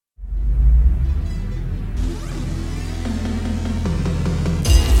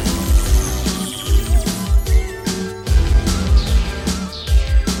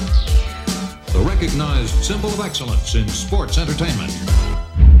symbol of excellence in sports entertainment.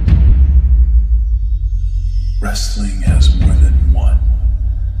 Wrestling has more than one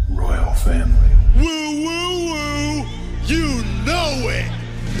royal family. Woo, woo, woo! You know it!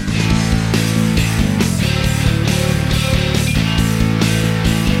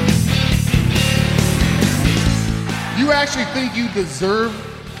 You actually think you deserve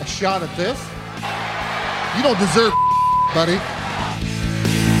a shot at this? You don't deserve buddy.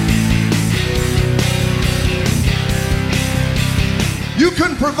 You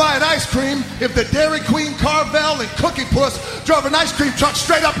couldn't provide ice cream if the Dairy Queen, Carvel, and Cookie Puss drove an ice cream truck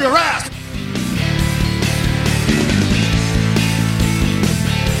straight up your ass.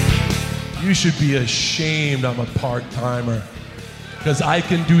 You should be ashamed I'm a part-timer, because I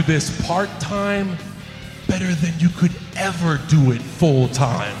can do this part-time better than you could ever do it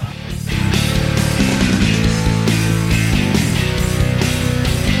full-time.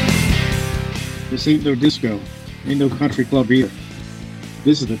 This ain't no disco, ain't no country club either.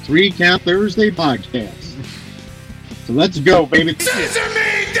 This is the 3 Count Thursday podcast. So let's go, baby.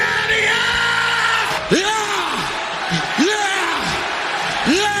 Sesame Daddy! Yeah! Yeah!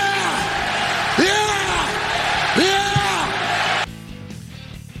 Yeah! Yeah! Yeah!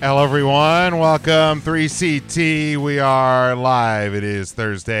 Hello, everyone. Welcome, 3CT. We are live. It is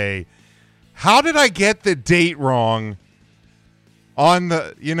Thursday. How did I get the date wrong on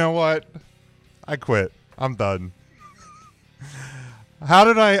the... You know what? I quit. I'm done. How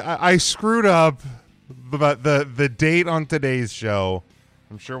did I screwed up the date on today's show.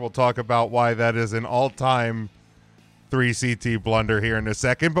 I'm sure we'll talk about why that is an all-time 3CT blunder here in a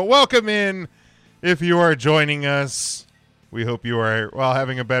second. But welcome in if you are joining us. We hope you are, well,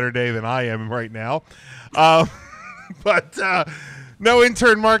 having a better day than I am right now. But no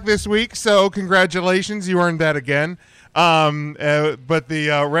intern Mark this week, so congratulations. You earned that again. But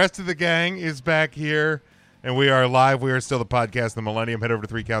the rest of the gang is back here, and we are live. We are still the podcast, The Millennium. Head over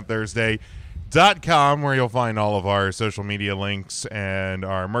to 3countthursday.com, where you'll find all of our social media links and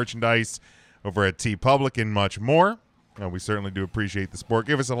our merchandise over at TeePublic and much more. We certainly do appreciate the support.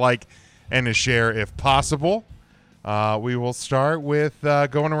 Give us a like and a share if possible. We will start with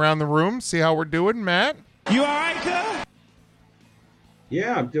going around the room, see how we're doing. Matt? You all right, cuz?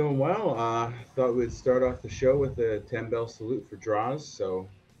 Yeah, I'm doing well. Thought we'd start off the show with a 10-bell salute for Draws, so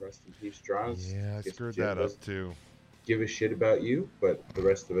rest in peace, Draws. Yeah, I screwed that up too. Give a shit about you, but the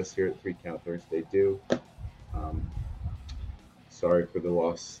rest of us here at 3 Count Thursday do. Sorry for the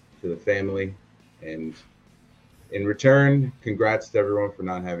loss to the family, and in return, congrats to everyone for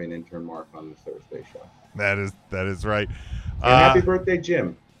not having intern Mark on the Thursday show. That is right. And happy birthday,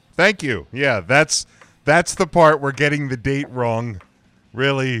 Jim. Thank you. Yeah, that's the part where getting the date wrong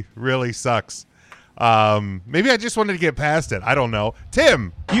really, really sucks. Maybe I just wanted to get past it. I don't know.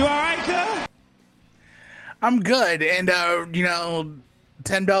 Tim. You all right, cuz? I'm good. And,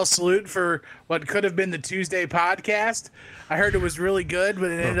 10-bell salute for what could have been the Tuesday podcast. I heard it was really good,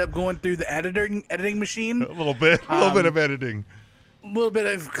 but it ended up going through the editing machine. A little bit of editing. A little bit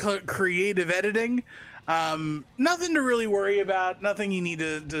of creative editing. Nothing to really worry about. Nothing you need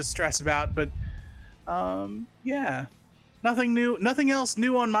to stress about. But, yeah. Nothing new. Nothing else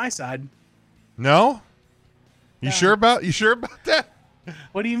new on my side. No? You sure about that?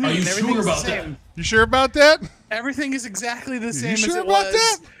 What do you mean? Are you Everything's sure about the same. that? You sure about that? Everything is exactly the same sure as it about was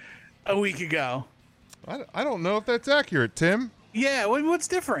that? a week ago. I don't know if that's accurate, Tim. Yeah, what's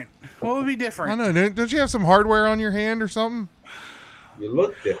different? What would be different? I don't know. Don't you have some hardware on your hand or something? You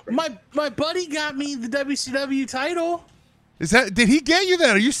look different. My buddy got me the WCW title. Did he get you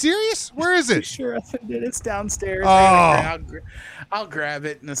that? Are you serious? Where is it? Sure, I did. It's downstairs. Oh. I'll grab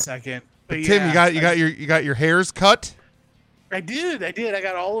it in a second. But Tim, yeah, you got your hairs cut? I did. I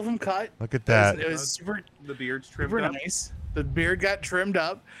got all of them cut. Look at that. It was super. The beard's trimmed super up. nice. The beard got trimmed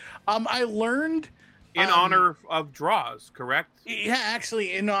up. I learned In honor of Draws, correct? Yeah,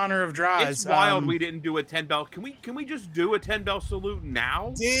 actually, in honor of Draws. It's wild we didn't do a 10-bell. Can we just do a 10-bell salute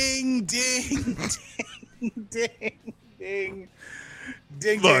now? Ding, ding, ding, ding, ding.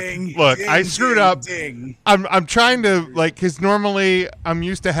 Ding, Look, ding, I ding, screwed ding, up. Ding. I'm trying to, because normally I'm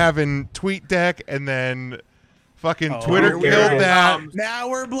used to having TweetDeck and then fucking Twitter here killed it that. Now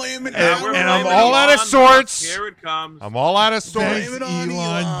we're blaming. And I'm all out of sorts. Here it comes. I'm all out of sorts. Blame it on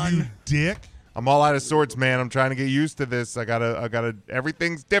Elon. you dick. I'm all out of sorts, man. I'm trying to get used to this. I gotta.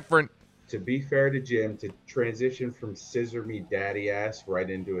 Everything's different. To be fair to Jim, to transition from scissor me daddy ass right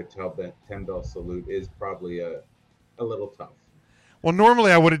into a 10-bell salute is probably a little tough. Well,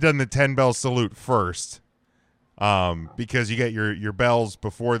 normally I would have done the 10-bell salute first. because you get your bells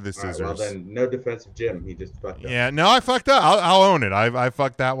before the All right, scissors. well, then, no defense of Jim. He just fucked up. Yeah, no, I fucked up. I'll own it. I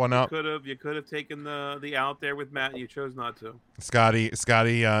fucked that one up. You could have taken the out there with Matt, and you chose not to. Scotty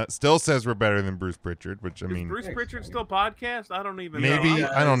still says we're better than Bruce Pritchard, which I Is mean, Bruce Pritchard still podcast? I don't even maybe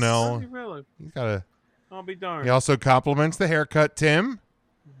know. I don't know. Does he really? He's got a. I'll be darned. He also compliments the haircut, Tim.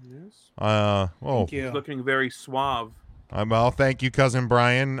 Yes. Thank you. He's looking very suave. Well, thank you, cousin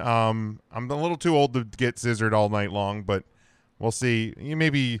Brian. I'm a little too old to get scissored all night long, but we'll see. You may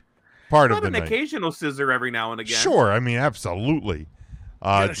be part of the an night. occasional scissor every now and again. Sure, I mean absolutely. You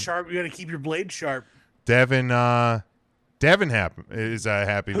gotta keep your blade sharp. Devin is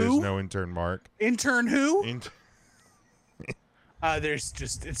happy. There's no intern Mark. Intern who? There's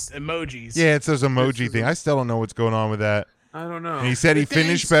just it's emojis. Yeah, it's those emoji thing. I still don't know what's going on with that. I don't know. And he said he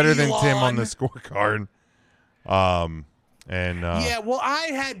finished better than Tim on Elon. the scorecard. Yeah, well, I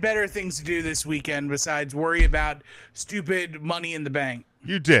had better things to do this weekend besides worry about stupid Money in the Bank.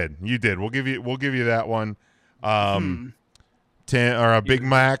 You did. We'll give you that one. Big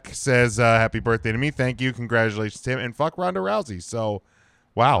Mac says happy birthday to me. Thank you. Congratulations, Tim. And fuck Ronda Rousey. So,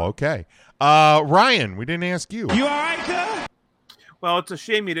 wow. Okay. Ryan, we didn't ask you. You all right, girl? Well, it's a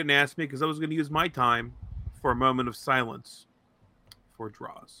shame you didn't ask me because I was going to use my time for a moment of silence for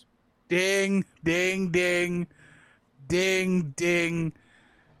draws. Ding, ding, ding, ding, ding,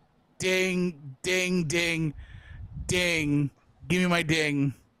 ding, ding, ding, ding. Give me my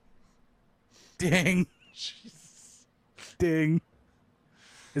ding. Ding. Ding.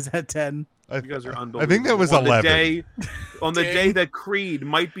 Is that 10? You guys are unbelievable. I think that was 11. On the day that Creed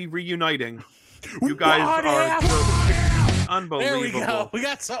might be reuniting, you guys are unbelievable. There we go. We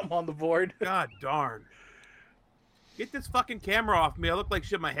got something on the board. God darn. Get this fucking camera off me. I look like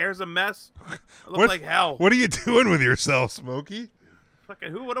shit. My hair's a mess. I look like hell. What are you doing with yourself, Smokey?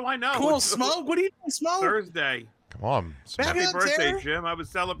 Fucking who? What do I know? Cool, Smoke. What are you doing, Smoke? Thursday. Come on. Happy birthday, Jim. I was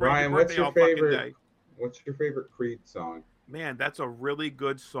celebrating Brian, your what's birthday your all fucking favorite? day. What's your favorite Creed song? Man, that's a really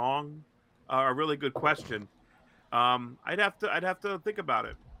good song. A really good question. I'd have to think about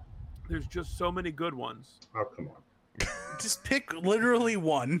it. There's just so many good ones. Oh, come on. Just pick literally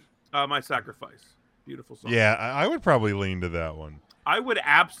one. My Sacrifice. Beautiful song. Yeah, I would probably lean to that one. I would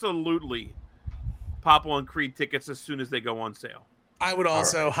absolutely pop on Creed tickets as soon as they go on sale. I would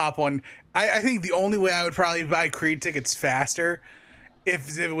also hop on. I think the only way I would probably buy Creed tickets faster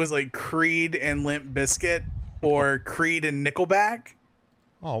if it was like Creed and Limp Bizkit or Creed and Nickelback.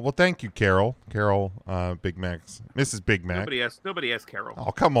 Oh, well, thank you, Carol. Carol, Big Mac's, Mrs. Big Mac. Nobody asked Carol.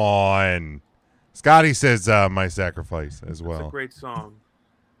 Oh, come on. Scotty says My Sacrifice as well. It's a great song.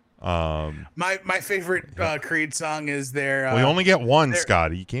 My favorite Creed song is their. We only get one,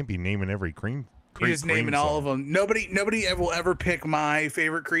 Scotty. You can't be naming every Creed. You're just naming all of them. Nobody will ever pick my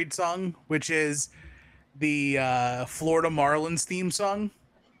favorite Creed song, which is the Florida Marlins theme song.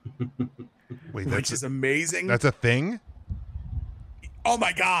 Wait, which is amazing. That's a thing? Oh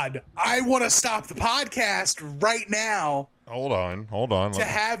my God. I want to stop the podcast right now. Hold on. To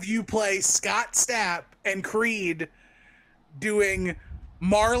have you play Scott Stapp and Creed doing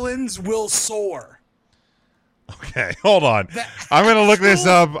Marlins Will Soar. Okay, hold on. I'm gonna look this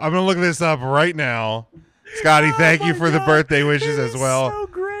up. I'm gonna look this up right now. Scotty, thank you for the birthday wishes as well. So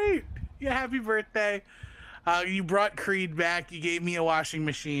great. Yeah, happy birthday. You brought Creed back. You gave me a washing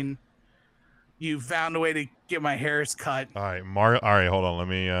machine. You found a way to get my hairs cut. All right, all right, hold on. Let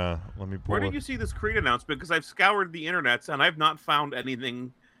me pull Where it. did you see this Creed announcement? Because I've scoured the internets and I've not found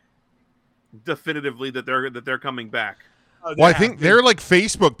anything definitively that they're coming back. Well, I think their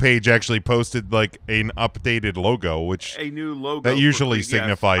Facebook page actually posted like an updated logo, which a new logo that usually for Creed,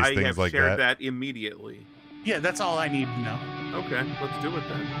 signifies yes. things I have like shared that. that immediately. Yeah, that's all I need to know. Okay, let's do it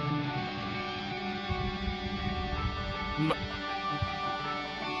then.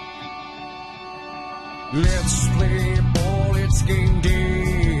 Let's play ball, it's game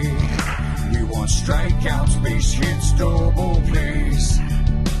day. We want strikeouts, base hits, double plays.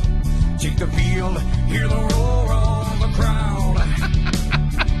 Take the field, hear the roar of the crowd.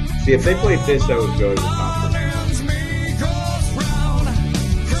 See, if they played this, I would go to the top.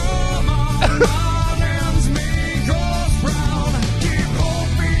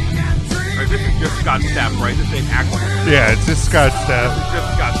 This is just Scott Stapp, right? This ain't Ackland. Yeah, it's just Scott Stapp. This is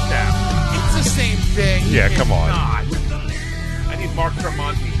just Scott Stapp. It's the same thing. Yeah, come on. Not. I need Mark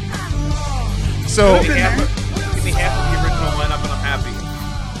Tremonti. So give me half of the original lineup, and I'm happy.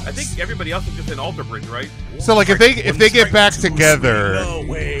 I think everybody else is just in Alter Bridge, right? So like if they get back together, No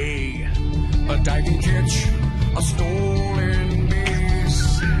way. A diving catch, a stolen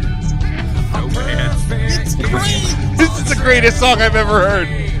base. Oh man, It's this is the greatest song I've ever heard.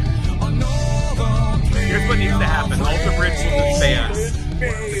 here's what needs to happen. Alter Bridge was his band.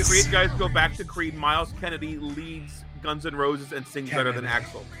 The Creed guys go back to Creed. Miles Kennedy leads Guns N' Roses and sings better than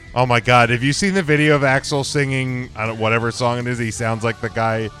Axl. Oh my God! Have you seen the video of Axl singing? I don't whatever song it is. He sounds like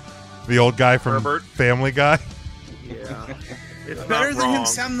the old guy from Herbert. Family Guy. Yeah, It's better than him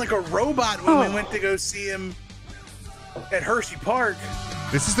sounding like a robot when we went to go see him at Hershey Park.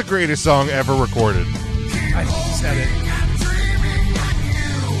 This is the greatest song ever recorded. I said it.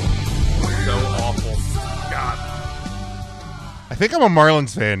 So awful. God. I think I'm a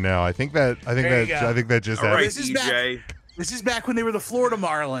Marlins fan now. I think that There you go. just All right, happened. This is back when they were the Florida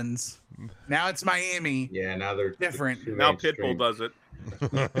Marlins. Now it's Miami. Yeah, now they're different. too Now mainstream. Pitbull does it.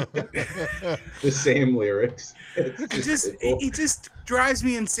 The same lyrics. It just drives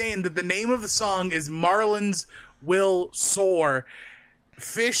me insane that the name of the song is Marlins Will Soar.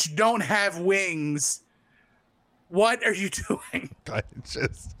 Fish don't have wings. What are you doing?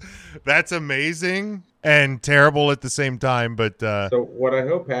 That's amazing and terrible at the same time. But So what I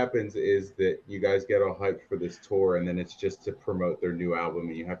hope happens is that you guys get all hyped for this tour, and then it's just to promote their new album,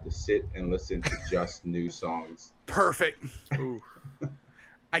 and you have to sit and listen to just new songs. Perfect.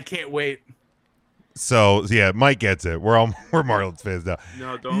 I can't wait. so yeah, Mike gets it. We're Marlins fans now.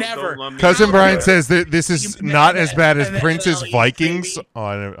 No, don't. Never. Don't lump me Cousin in. Brian says that this is You not met as bad as and then Prince's Ellie, Vikings. baby. Oh,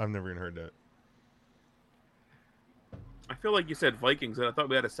 I've never even heard that. I feel like you said Vikings, and I thought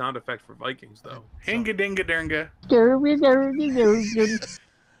we had a sound effect for Vikings, though. Hinga dinga dinga.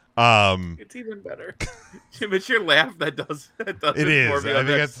 It's even better. Jim, it's your laugh that does It for is. me I on think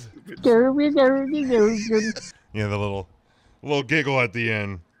that that's the little giggle at the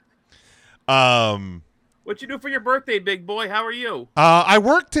end. What you do for your birthday, big boy? How are you? I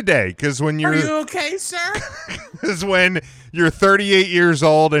work today because when Are you're you okay, sir? is when you're 38 years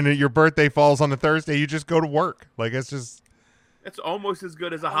old and your birthday falls on a Thursday, you just go to work. Like it's just, It's almost as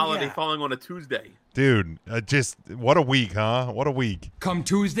good as a holiday yeah. falling on a Tuesday. dude, just what a week, huh? What a week. Come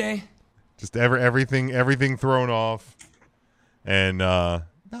Tuesday? Just everything thrown off. And no,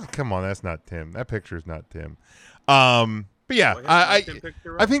 come on, that's not Tim. That picture's not Tim. But yeah, Oh, yeah, Tim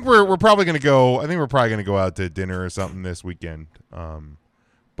picture I up. think we're probably gonna go. I think we're probably gonna go out to dinner or something this weekend.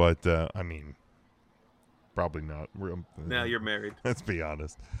 But I mean, probably not. Now you're married. Let's be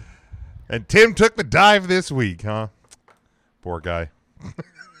honest. And Tim took the dive this week, huh? Poor guy.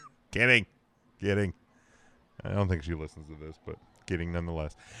 Kidding. I don't think she listens to this, but kidding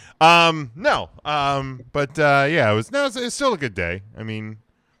nonetheless. No. But yeah, it's still a good day. I mean,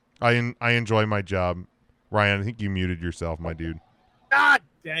 I enjoy my job. Ryan, I think you muted yourself, my dude. God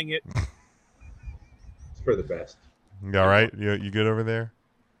dang it. It's for the best. You all right? You good over there?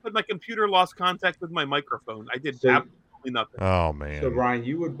 But my computer lost contact with my microphone. I did So- absolutely nothing. Oh man. So Ryan,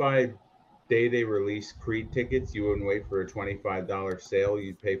 you would buy day they release Creed tickets. You wouldn't wait for a $25 sale.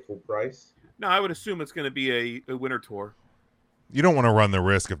 You'd pay full price. No, I would assume it's going to be a winter tour. You don't want to run the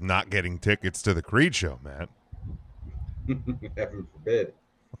risk of not getting tickets to the Creed show, Matt. Heaven forbid.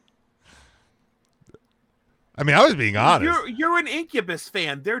 I mean, I was being honest. You're an Incubus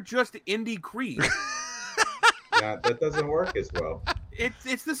fan. They're just indie Creed. Nah, that doesn't work as well.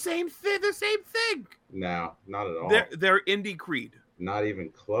 It's the same thing. The same thing. No, not at all. They're indie Creed. Not even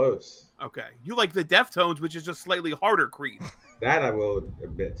close. Okay, you like the Deftones, which is just slightly harder Creed. That I will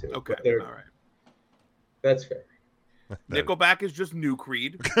admit to. Okay, But they're- all right. That's fair. Nickelback is just new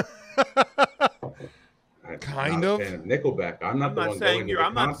Creed. I'm Kind not a of. fan of Nickelback. I'm not I'm the not one saying going you. to the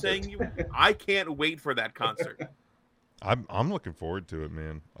I'm not concert. saying you. I can't wait for that concert. I'm looking forward to it,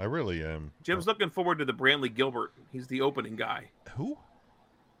 man. I really am. Jim's looking forward to the Brantley Gilbert. He's the opening guy. Who?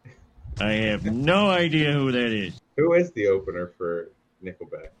 I have no idea who that is. Who is the opener for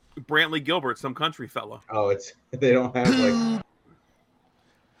Nickelback? Brantley Gilbert, some country fella. Oh, it's they don't have like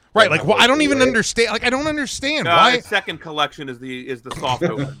Right, like well, I don't even understand. Like I don't understand why. His second collection is the soft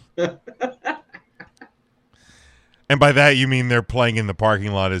open. And by that you mean they're playing in the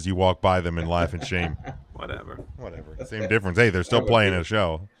parking lot as you walk by them and laugh in shame. Whatever. Same difference. Hey, they're still playing a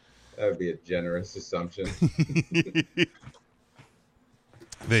show. That would be a generous assumption.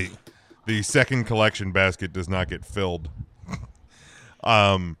 The second collection basket does not get filled.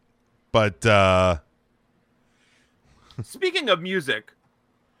 But Speaking of music,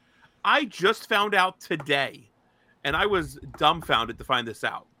 I just found out today, and I was dumbfounded to find this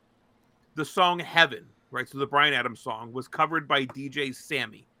out. The song Heaven, right? So the Bryan Adams song was covered by DJ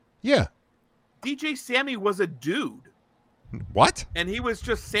Sammy. yeah. DJ Sammy was a dude, What? and he was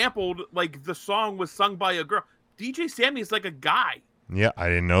just sampled like the song was sung by a girl. DJ Sammy is like a guy. Yeah, I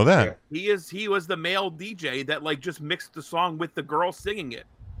didn't know that. He was the male DJ that like just mixed the song with the girl singing it.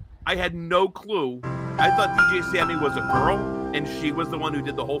 I had no clue. I thought DJ Sammy was a girl and she was the one who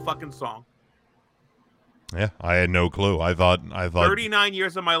did the whole fucking song. Yeah, I had no clue. I thought 39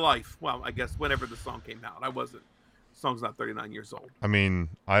 years of my life. Well, I guess whenever the song came out, the song's not 39 years old. I mean,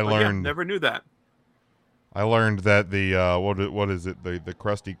 I But learned. never knew that. I learned that the what is it? The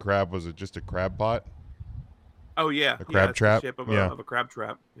Krusty Krab, was it just a crab pot? Oh yeah, A crab it's the trap? shape of Yeah. of a crab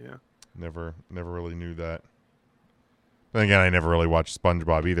trap. Yeah. Never really knew that. Then again, I never really watched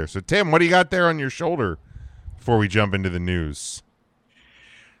SpongeBob either. So Tim, what do you got there on your shoulder before we jump into the news?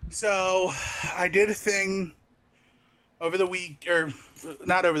 So I did a thing over the week, or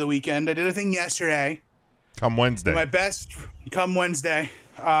not over the weekend. I did a thing yesterday. Come Wednesday. Come Wednesday.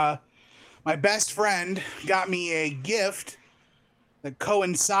 My best friend got me a gift that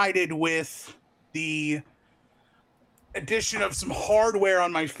coincided with the addition of some hardware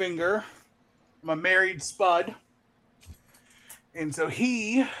on my finger. I'm a married spud. And so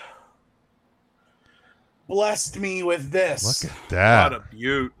he blessed me with this. Look at that. What a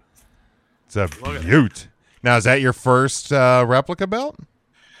beaut. It's a beaut. Now, is that your first replica belt?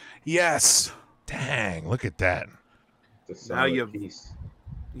 Yes. Dang, look at that. Now you've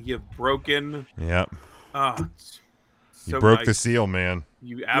broken. Yep. It's You so broke nice. the seal, man.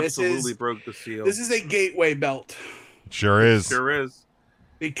 You absolutely broke the seal. This is a gateway belt. It sure is. Sure is.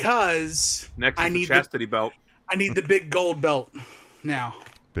 Because Next I is the need chastity belt. I need the big gold belt now.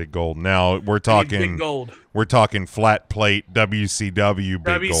 Big gold. Now we're big talking gold. We're talking flat plate WCW big gold.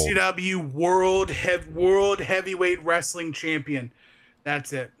 WCW World Heavyweight Wrestling Champion.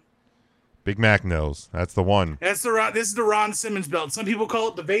 That's it. Big Mac knows. That's the one. This is the Ron Simmons belt. Some people call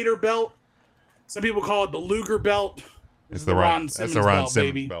it the Vader belt. Some people call it the Luger belt. This It's is the Ron Simmons That's the Ron belt,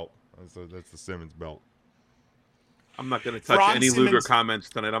 Simmons baby. belt. That's the Simmons belt. I'm not going to touch Ron any Simmons- Luger comments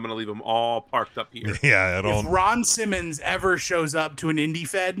tonight. I'm going to leave them all parked up here. Yeah, I don't. If Ron Simmons ever shows up to an indie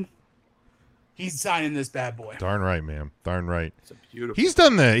fed, he's signing this bad boy. Darn right, man. Darn right. It's beautiful. He's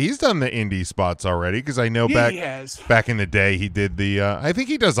done the indie spots already, because I know Yeah, he has. back in the day he did the. I think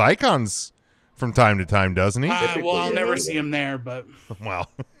he does Icons from time to time, doesn't he? Well, I'll never see him there, but Well,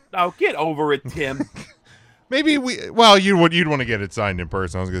 Oh, get over it, Tim. maybe you'd want to get it signed in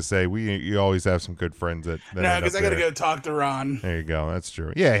person. I was gonna say you always have some good friends that no, end because up I got to there. go talk to Ron. There you go. That's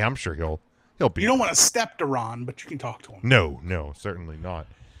true. Yeah, I'm sure he'll be. You don't want to step to Ron, but you can talk to him. No, certainly not.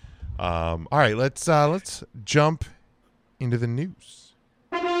 All right, let's jump into the news.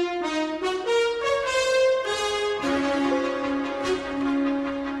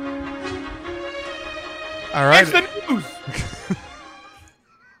 All right. It's the news.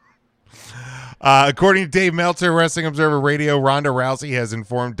 According to Dave Meltzer, Wrestling Observer Radio, Ronda Rousey has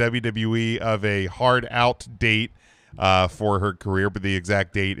informed WWE of a hard out date for her career, but the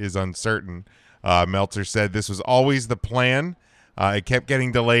exact date is uncertain. Meltzer said this was always the plan. It kept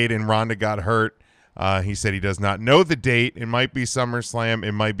getting delayed, and Ronda got hurt. He said he does not know the date. It might be SummerSlam.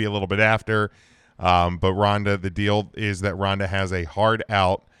 It might be a little bit after. But Ronda, the deal is that Ronda has a hard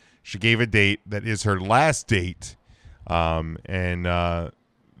out. She gave a date that is her last date. They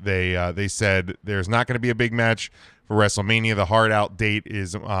said there's not going to be a big match for WrestleMania. The hard out date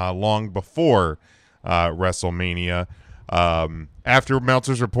is long before WrestleMania. After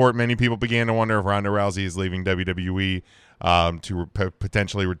Meltzer's report, many people began to wonder if Ronda Rousey is leaving WWE to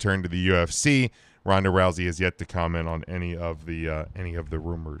potentially return to the UFC. Ronda Rousey has yet to comment on any of the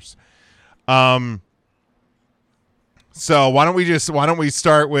rumors. So why don't we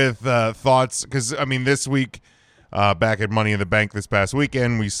start with thoughts? Because I mean, this week, back at Money in the Bank this past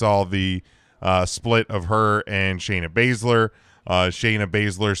weekend, we saw the split of her and Shayna Baszler. Shayna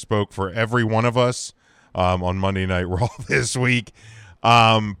Baszler spoke for every one of us on Monday Night Raw this week,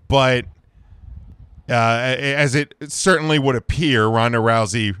 but as it certainly would appear, Ronda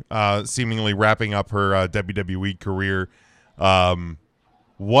Rousey seemingly wrapping up her WWE career.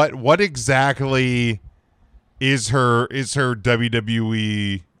 What exactly is her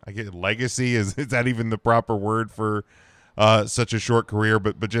WWE, I guess, legacy? Is that even the proper word for such a short career?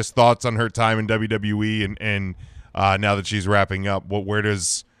 But just thoughts on her time in WWE and now that she's wrapping up, where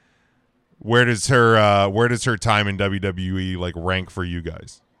does her time in WWE like rank for you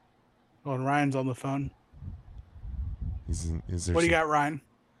guys? Oh, and Ryan's on the phone. Is there What do you got, Ryan?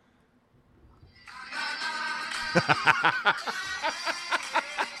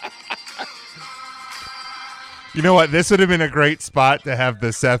 You know what? This would have been a great spot to have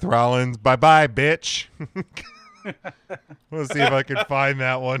the Seth Rollins "bye-bye, bitch." We'll see if I can find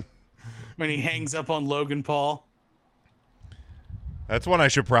that one. When he hangs up on Logan Paul. That's one I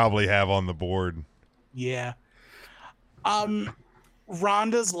should probably have on the board. Yeah.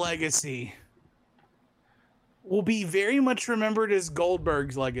 Ronda's legacy will be very much remembered as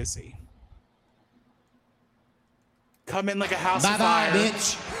Goldberg's legacy. Come in like a house of fire.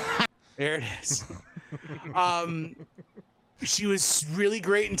 Bitch. There it is. She was really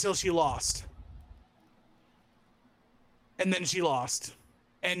great until she lost. And then she lost.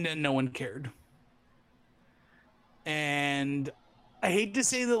 And then no one cared. And I hate to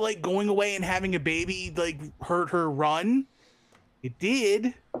say that, like, going away and having a baby, like, hurt her run. It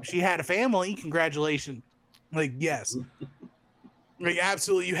did. She had a family. Congratulations. Like, yes. Like,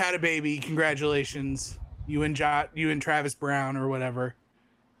 absolutely, you had a baby. Congratulations. You and Travis Brown or whatever.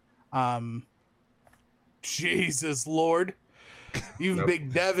 Jesus Lord. You've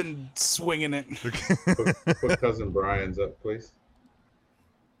Big Devin swinging it. Put cousin Brian's up, please.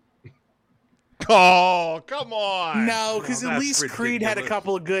 Oh, come on. No, because at least Creed had a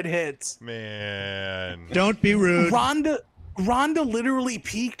couple of good hits. Man. Don't be rude. Ronda literally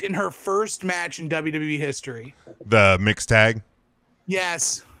peaked in her first match in WWE history. The mixed tag?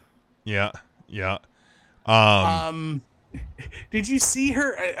 Yes. Yeah. Yeah. Did you see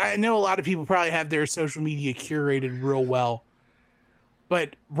her? I know a lot of people probably have their social media curated real well,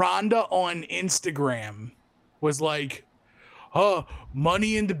 but Ronda on Instagram was like, "Oh,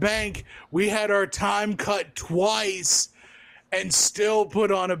 Money in the Bank. We had our time cut twice and still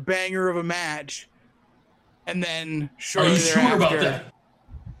put on a banger of a match." And then shortly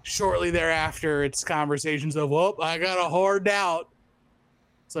thereafter, it's conversations of, "Oh, I got a hard out."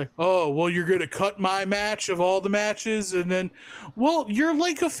 It's like, "Oh, well, you're going to cut my match of all the matches." And then, well, you're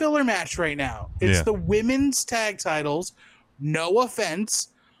like a filler match right now. It's the women's tag titles. No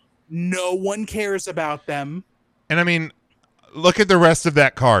offense. No one cares about them. And I mean, look at the rest of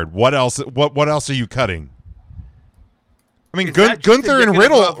that card. What else? What else are you cutting? I mean, Gunther and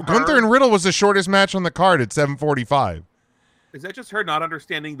Riddle was the shortest match on the card at 7:45. Is that just her not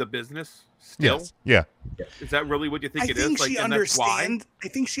understanding the business still? Yes. Yeah. Is that really what you think it is? I think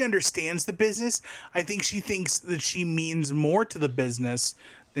she understands the business. I think she thinks that she means more to the business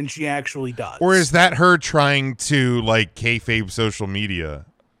than she actually does. Or is that her trying to like kayfabe social media,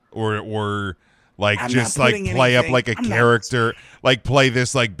 or like just like play up like a character, like play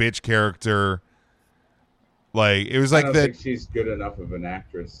this like bitch character? Like it was like I don't that. think she's good enough of an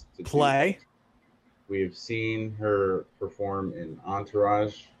actress to play. We've seen her perform in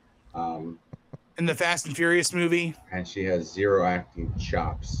Entourage, in the Fast and Furious movie, and she has zero acting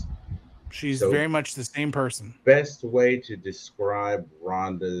chops. She's very much the same person. Best way to describe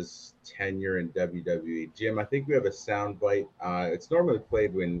Ronda's tenure in WWE, Jim. I think we have a soundbite. It's normally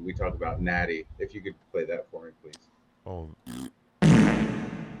played when we talk about Natty. If you could play that for me, please. Oh,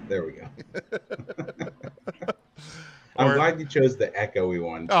 there we go. I'm glad you chose the echoey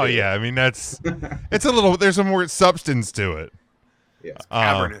one. Oh yeah, I mean it's a little. There's some more substance to it. Yeah,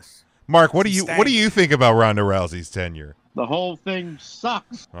 cavernous. Mark, what do you think about Ronda Rousey's tenure? The whole thing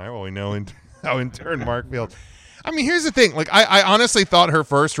sucks. All right, well, we know how in turn Mark feels. I mean, here's the thing. Like, I honestly thought her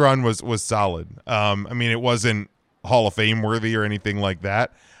first run was solid. I mean, it wasn't Hall of Fame worthy or anything like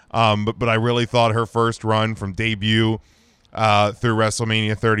that. But I really thought her first run from debut through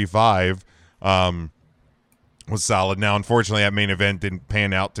WrestleMania 35 was solid. Now, unfortunately, that main event didn't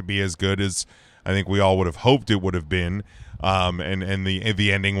pan out to be as good as I think we all would have hoped it would have been. And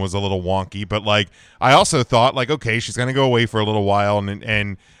the ending was a little wonky, but like I also thought like, okay, she's going to go away for a little while.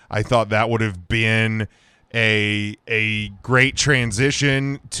 And I thought that would have been a great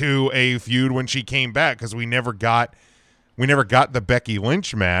transition to a feud when she came back. Cause we never got the Becky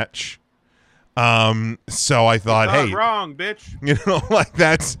Lynch match. So I thought, hey, wrong, bitch. You know, like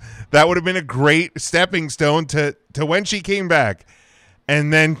that would have been a great stepping stone to when she came back.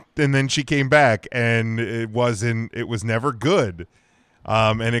 And then she came back and it was never good.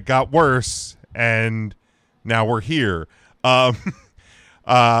 And it got worse and now we're here. Like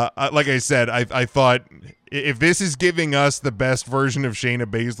I said, I thought if this is giving us the best version of Shayna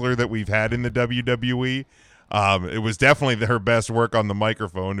Baszler that we've had in the WWE, it was definitely her best work on the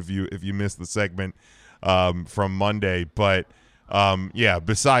microphone if you missed the segment from Monday. But yeah,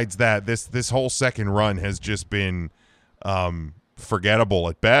 besides that, this whole second run has just been forgettable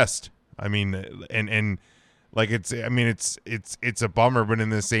at best. I mean, and like it's a bummer, but in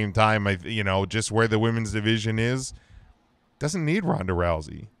the same time, just where the women's division is, doesn't need Ronda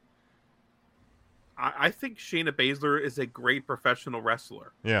Rousey. I think Shayna Baszler is a great professional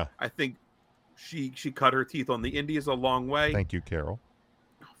wrestler. Yeah, I think she cut her teeth on the indies a long way. Thank you, Carol.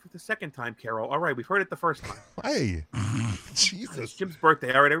 For the second time, Carol. All right, we've heard it the first time. Hey, Jesus. It's Jim's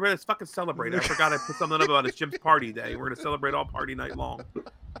birthday. All right, everybody, let's fucking celebrate. I forgot I put something up about it's Jim's party day. We're going to celebrate all party night long.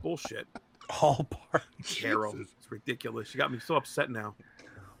 Bullshit. All party. Carol. Jesus. It's ridiculous. She got me so upset now.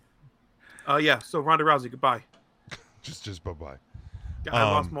 Yeah, so Ronda Rousey, goodbye. Just bye-bye. I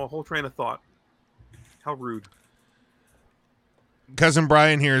lost my whole train of thought. How rude. Cousin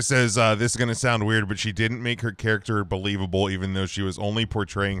Brian here says this is going to sound weird, but she didn't make her character believable, even though she was only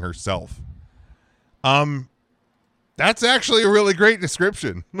portraying herself. That's actually a really great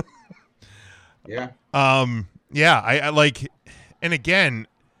description. Yeah. Yeah, I like, and again,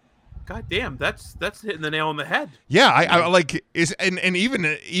 God damn, that's hitting the nail on the head. yeah, I like is and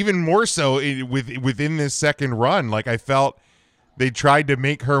even more so within this second run, like I felt they tried to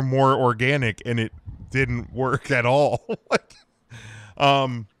make her more organic and it didn't work at all. Like,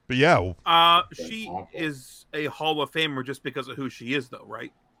 but yeah, She is a Hall of Famer just because of who she is, though,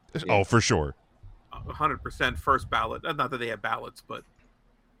 right? Oh, for sure. 100% first ballot. Not that they have ballots, but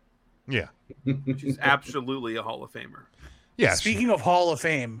yeah, she's absolutely a Hall of Famer. Yeah. Speaking of Hall of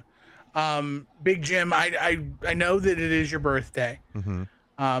Fame, Big Jim, I know that it is your birthday, Mhm.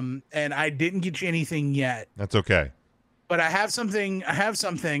 and I didn't get you anything yet, That's okay. but I have something.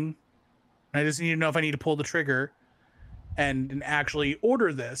 I just need to know if I need to pull the trigger and actually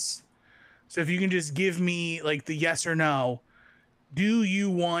order this. So if you can just give me like the yes or no, do you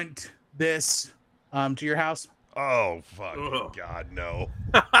want this to your house? Oh, fucking God, no.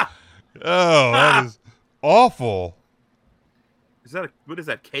 Oh, that is awful. Is that what is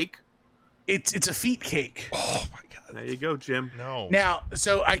that, cake? It's a feet cake. Oh my God. There you go, Jim. No. Now,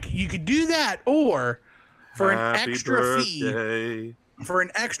 so you could do that, or for an Happy extra birthday.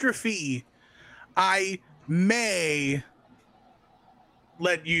 fee, I may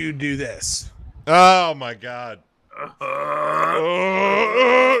let you do this. Oh my God.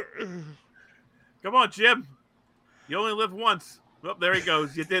 Come on, Jim. You only live once. Oh, there he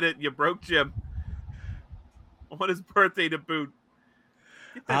goes. You did it. You broke Jim. On his birthday to boot.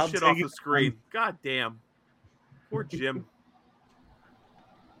 Get that I'll shit take off the it. screen. God damn. Poor Jim.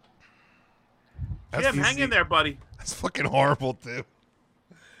 Jim, hang in there, buddy. That's fucking horrible, too.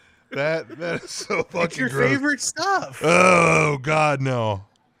 That is so fucking It's your gross. favorite stuff. Oh God, no.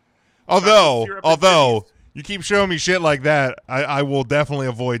 Although you keep showing me shit like that, I will definitely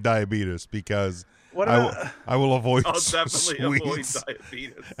avoid diabetes because What I about- will avoid I'll definitely avoid sweets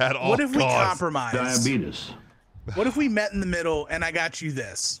diabetes. at all What if we costs. compromise? Diabetes. What if we met in the middle and I got you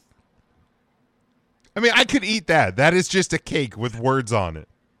this? I mean, I could eat that. That is just a cake with words on it.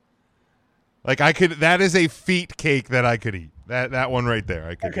 Like that is a feet cake that I could eat. That one right there,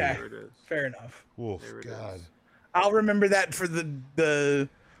 I could Okay, eat. There it is. fair enough. Oof, There it God. is. I'll remember that for the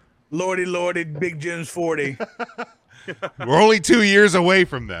Lordy Big Jim's 40. We're only 2 years away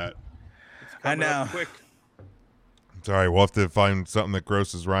from that. I Coming up know. Quick. Sorry, we'll have to find something that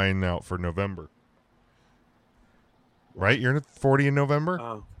grosses Ryan out for November. Right? You're 40 in November?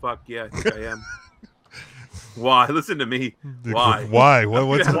 Oh, fuck yeah. I think I am. Why? Listen to me. Dude, Why? Why?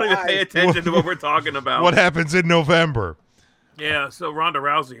 What's, I don't even pay attention to what we're talking about. what happens in November? Yeah, so Ronda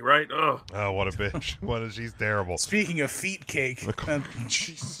Rousey, right? Ugh. Oh, what a bitch. She's terrible. Speaking of feet cake,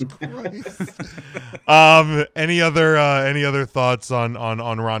 Jesus Christ. Any other thoughts on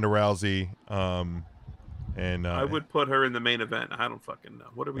Ronda Rousey? And I would put her in the main event. I don't fucking know.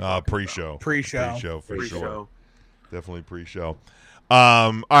 What are we talking pre-show. Pre-show. Pre-show for Pre-show. sure. Definitely pre-show.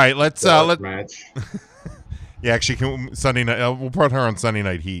 All right, let's match. Yeah, actually, Sunday night. We'll put her on Sunday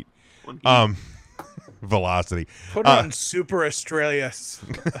Night Heat. Velocity. put her on Super Australia,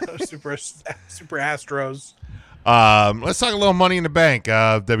 Super Astros. Let's talk a little Money in the Bank.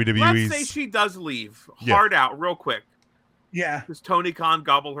 WWE's. Let's say she does leave. Yeah. Hard out, real quick. Yeah, Does Tony Khan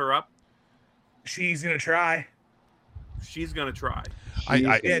gobble her up? she's gonna try. She's gonna try.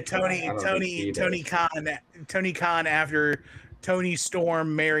 Yeah, Tony Khan after Tony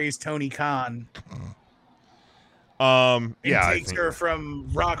Storm marries Tony Khan. Yeah, I takes think- her from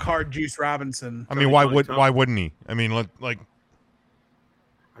Rock Hard Juice Robinson. I mean, why wouldn't he? I mean, like,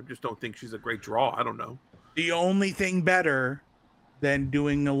 I just don't think she's a great draw. I don't know. The only thing better than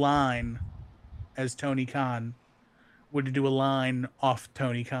doing a line as Tony Khan would to do a line off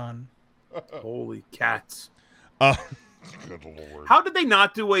Tony Khan. Holy cats. good lord. How did they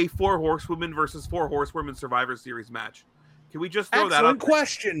not do a 4 horsewomen versus 4 horsewomen Survivor Series match? Can we just throw that Excellent up?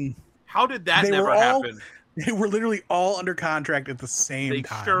 question. How did that They never were all- happen? They were literally all under contract at the same They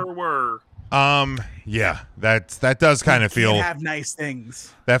time. sure were. Yeah, that does kind of You feel can't have nice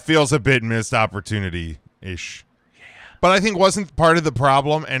things. that feels a bit missed opportunity ish. But I think wasn't part of the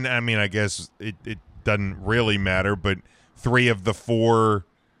problem, and I mean, I guess it doesn't really matter. But 3 of the 4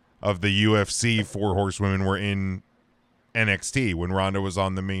 of the UFC 4 horsewomen were in NXT when Ronda was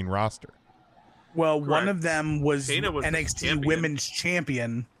on the main roster. Well, one of them was Dana was the NXT champion. Women's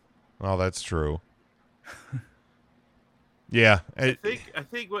Champion. Well, that's true. Yeah, I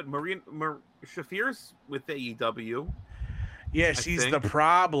think what Shafir's with AEW. Yeah, she's think. the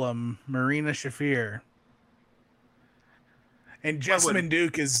problem, Marina Shafir. And Jessamine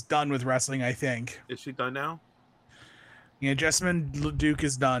Duke is done with wrestling, I think. Is she done now? Yeah, Jessamine Duke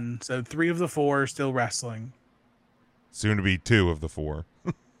is done. So 3 of the 4 are still wrestling. Soon to be 2 of the 4.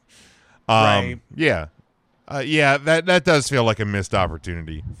 Right. Yeah. Yeah, that does feel like a missed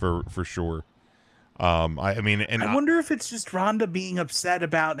opportunity for sure. I mean, and I wonder if it's just Ronda being upset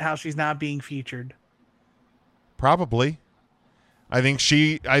about how she's not being featured. Probably. I think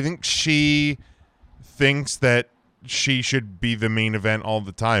she thinks that she should be the main event all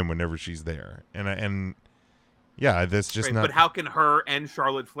the time whenever she's there. And yeah, that's just not. But how can her and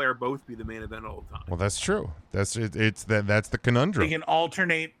Charlotte Flair both be the main event all the time? Well, that's true. That's the conundrum. They can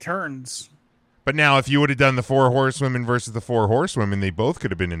alternate turns. But now, if you would have done the 4 horsewomen versus the 4 horsewomen, they both could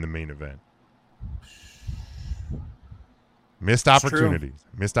have been in the main event. Missed opportunities.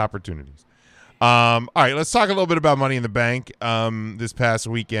 Missed opportunities. All right, let's talk a little bit about Money in the Bank this past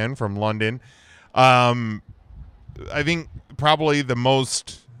weekend from London. I think probably the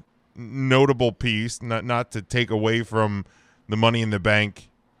most notable piece, not to take away from the Money in the Bank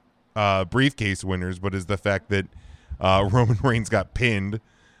briefcase winners, but is the fact that Roman Reigns got pinned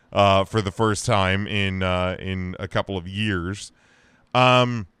for the first time in a couple of years.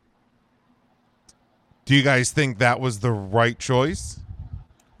 Do you guys think that was the right choice?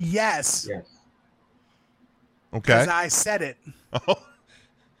 Yes. Okay. Because I said it.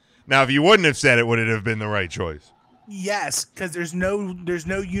 Now, if you wouldn't have said it, would it have been the right choice? Yes, because there's no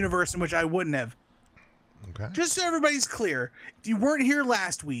universe in which I wouldn't have. Okay. Just so everybody's clear, if you weren't here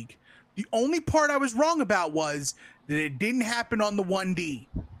last week, the only part I was wrong about was that it didn't happen on the 1D.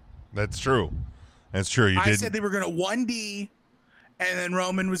 That's true. That's true. I said they were going to 1D, and then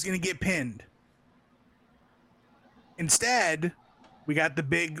Roman was going to get pinned. Instead, we got the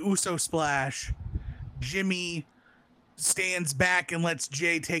big Uso splash. Jimmy stands back and lets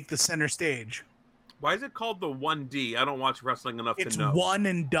Jay take the center stage. Why is it called the 1D? I don't watch wrestling enough to know. It's one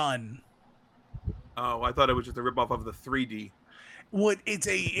and done. Oh, I thought it was just a ripoff of the 3D. What it's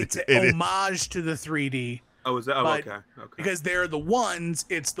an homage to the 3D. Oh, is that? Oh, okay. Because they're the ones,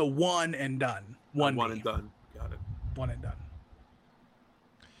 it's the one and done. One and done. Got it. One and done.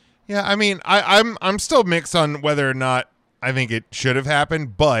 Yeah, I mean, I'm still mixed on whether or not I think it should have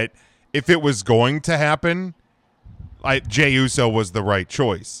happened, but if it was going to happen, Jey Uso was the right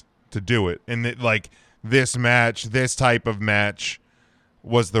choice to do it, and this match, this type of match,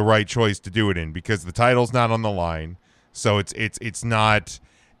 was the right choice to do it in because the title's not on the line, so it's not,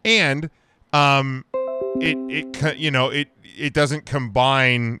 and it doesn't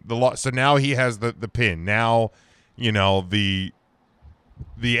combine the lot. So now he has the pin. Now, the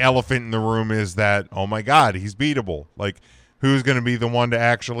elephant in the room is that, oh my God, he's beatable. Like, who's going to be the one to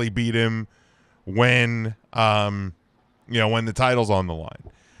actually beat him when when the title's on the line?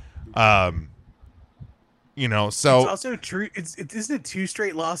 So it's also true. Isn't it 2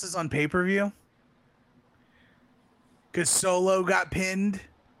 straight losses on pay-per-view? Because Solo got pinned.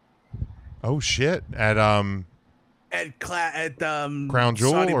 Oh shit! At Crown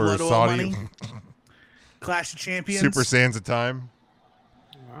Jewel Saudi or Blood Oil Saudi Money. Clash of Champions. Super Sands of Time.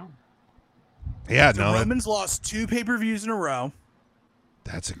 Wow. Yeah, so Roman's lost 2 pay-per-views in a row.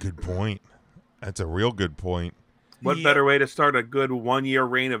 That's a good point. That's a real good point. What better way to start a good 1-year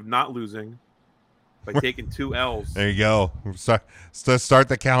reign of not losing by taking 2 L's? There you go. Start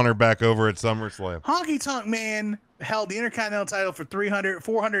the counter back over at SummerSlam. Honky Tonk Man held the Intercontinental title for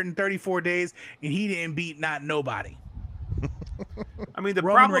 434 days, and he didn't beat nobody. I mean, the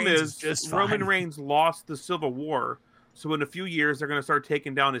Roman problem Reigns is just Roman fine. Reigns lost the Civil War, so in a few years they're going to start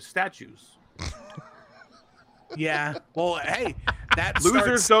taking down his statues. Yeah. Well, hey, that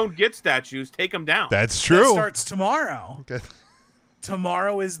losers don't get statues. Take them down. That's true. That starts tomorrow. Okay.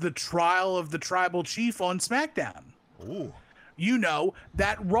 Tomorrow is the trial of the Tribal Chief on SmackDown. Ooh.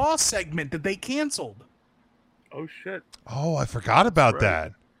 That Raw segment that they canceled. Oh shit. Oh, I forgot about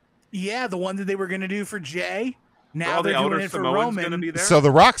that. Yeah, the one that they were going to do for Jay. Now All the they're doing Elder it for Samoans Roman. gonna be there? So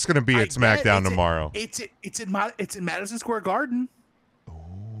The Rock's going to be I at bet SmackDown tomorrow. It's in Madison Square Garden.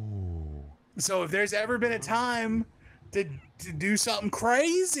 Ooh. So if there's ever been a time to do something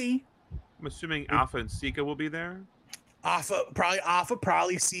crazy, I'm assuming Alpha and Sika will be there. Alpha,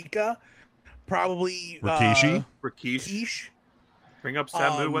 probably Sika, probably Rikishi. Rikishi. Bring up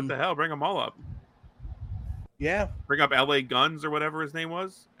Samu. What the hell? Bring them all up. Yeah. Bring up LA Guns or whatever his name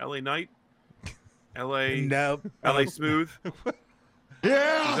was. LA Knight. LA Smooth.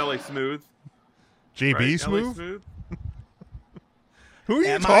 Yeah. He's LA Smooth. JB right? Smooth? LA Smooth. Who are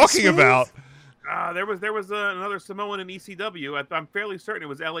you talking about? There was another Samoan in ECW. I'm fairly certain it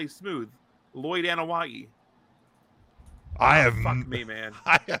was LA Smooth. Lloyd Anawai. I have Fuck me, man.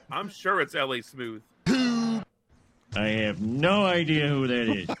 I'm sure it's LA Smooth. I have no idea who that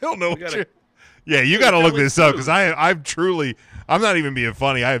is. I don't know what you... Yeah, you got to look this up because I'm not even being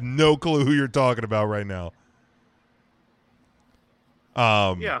funny. I have no clue who you're talking about right now.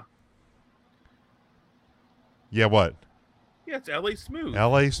 Yeah. Yeah, what? Yeah, it's L.A. Smooth.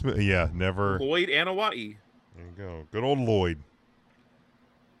 L.A. Smooth. Yeah, never. Lloyd Anawa'i. There you go. Good old Lloyd.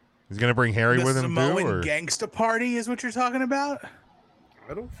 He's going to bring Harry The with him too? Samoan Or? Gangsta Party is what you're talking about?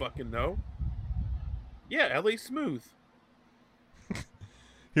 I don't fucking know. Yeah, L.A. Smooth.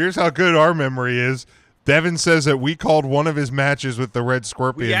 Here's how good our memory is. Devin says that we called one of his matches with the Red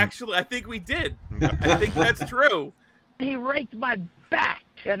Scorpion. I think we did. I think that's true. He raked my back.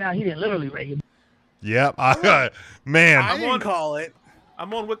 No, he didn't literally rake it. Yep. Man. I didn't call it.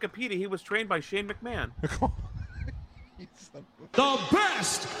 I'm on Wikipedia. He was trained by Shane McMahon. The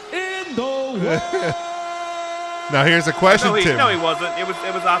best in the world. Now here's a question, Tim. No, he wasn't. It was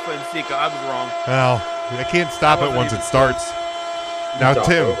Alpha and Sika. I was wrong. Well, I can't stop it once it starts. Now,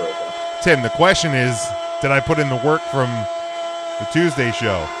 Tim, the question is, did I put in the work from the Tuesday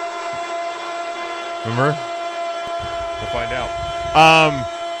show? Remember? We'll find out.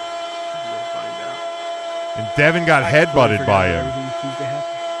 And Devin got headbutted by him.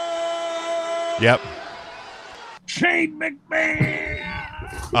 Yep. Shane McMahon.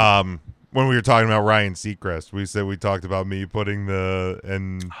 When we were talking about Ryan Seacrest, we talked about me putting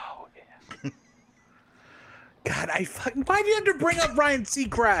God, why do you have to bring up Ryan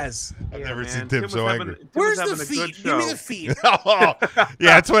Seacrest? I've never seen Tim so angry. Where's the feet? Give me the feet. Oh,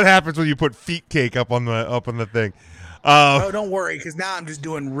 yeah, that's what happens when you put feet cake up on the thing. Oh, don't worry, because now I'm just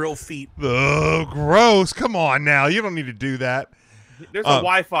doing real feet. Oh, gross! Come on now, you don't need to do that. There's a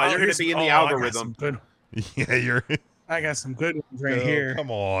Wi-Fi. You're going to be in the algorithm. Yeah, I got some good ones right here.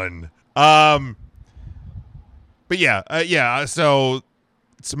 Come on. But yeah. So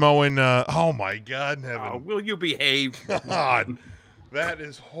Samoan. Oh my God, in heaven. Oh, will you behave? God, that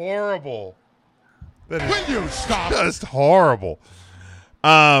is horrible. That is Will you stop? Just horrible.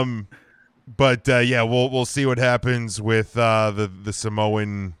 But yeah, we'll see what happens with the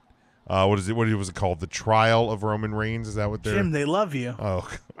Samoan. What was it called? The Trial of Roman Reigns? Is that what they're? Jim, they love you. Oh,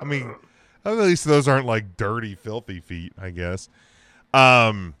 I mean, at least those aren't like dirty, filthy feet, I guess.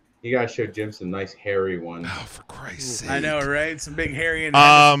 You gotta show Jim some nice hairy ones. Oh, for Christ's sake! I know, right? Some big hairy and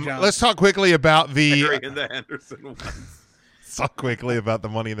let's talk quickly about the Harry and the Henderson ones. Let's talk quickly about the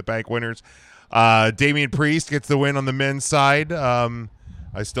Money in the Bank winners. Damian Priest gets the win on the men's side.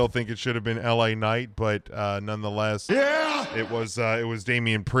 I still think it should have been LA Knight, but nonetheless, it was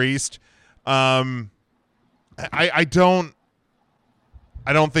Damian Priest. I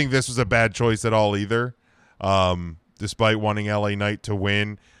don't think this was a bad choice at all either. Despite wanting LA Knight to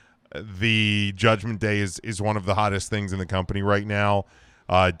win, the Judgment Day is one of the hottest things in the company right now.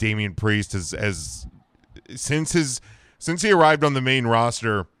 Damian Priest has since he arrived on the main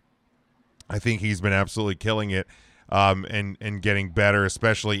roster, I think he's been absolutely killing it. And getting better,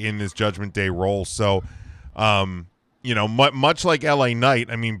 especially in this Judgment Day role. So, much like LA Knight,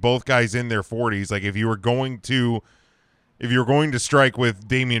 I mean, both guys in their 40s. Like, if you were going to strike with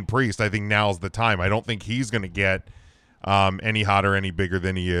Damian Priest, I think now's the time. I don't think he's going to get any hotter, any bigger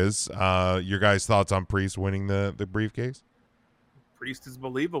than he is. Your guys' thoughts on Priest winning the briefcase? Priest is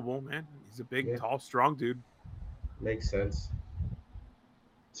believable, man. He's a big, tall, strong dude. Makes sense.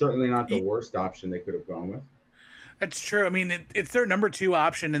 Certainly not the worst option they could have gone with. That's true. I mean, it's their number 2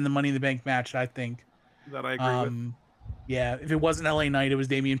 option in the Money in the Bank match, I think. That I agree with. Yeah, if it wasn't LA Knight, it was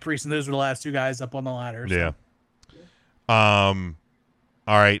Damian Priest, and those were the last 2 guys up on the ladder. So. Yeah. All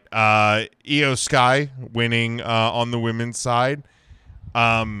right. Io Sky winning on the women's side.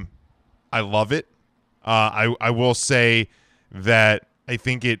 I love it. I will say that I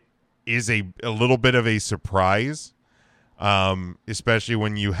think it is a little bit of a surprise, especially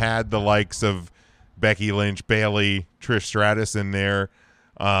when you had the likes of Becky Lynch, Bayley, Trish Stratus in there.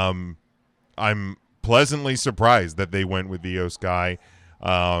 I'm pleasantly surprised that they went with Io Sky.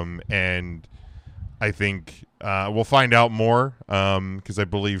 And I think we'll find out more because I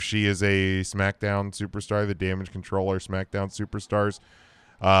believe she is a SmackDown superstar, the Damage Control SmackDown superstars.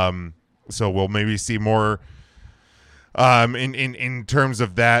 So we'll maybe see more in terms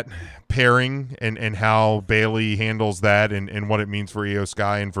of that pairing and how Bayley handles that and what it means for Io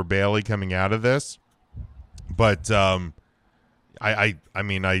Sky and for Bayley coming out of this. But I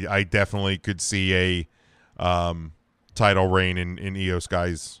mean I definitely could see a title reign in Io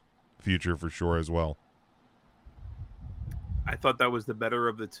Sky's future for sure as well. I thought that was the better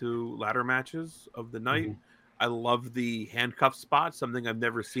of the 2 ladder matches of the night. Mm-hmm. I love the handcuff spot, something I've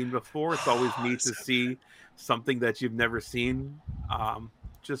never seen before. It's always neat to see something that you've never seen. I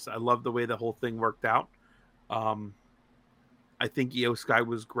love the way the whole thing worked out. I think Io Sky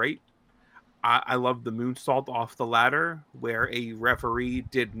was great. I love the moonsault off the ladder where a referee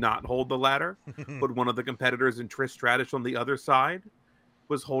did not hold the ladder, but one of the competitors in Trish Stratus on the other side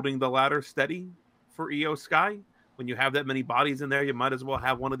was holding the ladder steady for Io Sky. When you have that many bodies in there, you might as well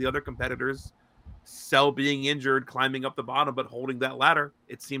have one of the other competitors sell being injured, climbing up the bottom, but holding that ladder.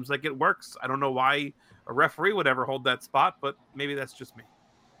 It seems like it works. I don't know why a referee would ever hold that spot, but maybe that's just me.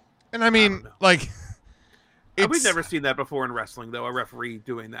 And I mean, like... We've never seen that before in wrestling, though, a referee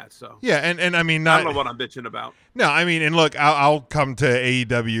doing that. So yeah, and I mean, I don't know what I'm bitching about. No, I mean, and look, I'll come to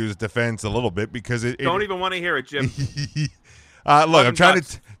AEW's defense a little bit because it don't even want to hear it, Jim. Look, I'm trying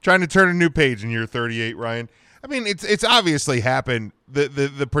to turn a new page in year 38, Ryan. I mean, it's obviously happened.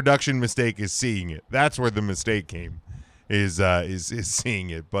 The production mistake is seeing it. That's where the mistake came, is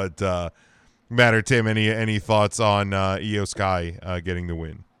seeing it. But Matter Tim, any thoughts on Io Sky getting the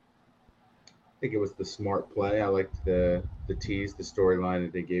win? I think it was the smart play. I liked the tease, the storyline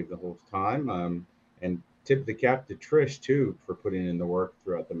that they gave the whole time, and tip the cap to Trish too for putting in the work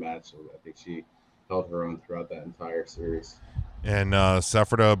throughout the match. So I think she held her own throughout that entire series. And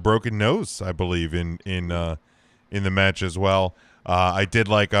suffered a broken nose, I believe, in the match as well. I did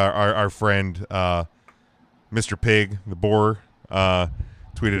like our friend Mr. Pig, the boar,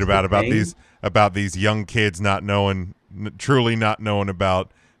 tweeted about these young kids truly not knowing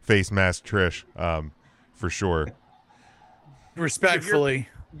about face mask Trish, for sure. Respectfully,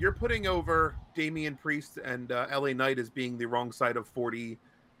 you're putting over Damian Priest and LA Knight as being the wrong side of 40.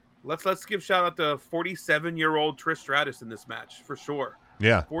 Let's give shout out to 47-year-old Trish Stratus in this match for sure.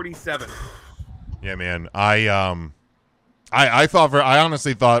 Yeah, 47. Yeah, man. I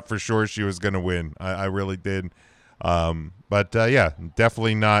honestly thought for sure she was gonna win. I really did. But yeah,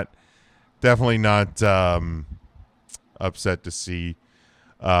 definitely not upset to see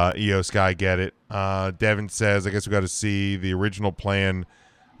Io Sky get it. Devin says, I guess we got to see the original plan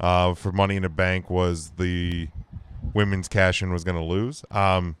for Money in the Bank was the women's cash-in was going to lose.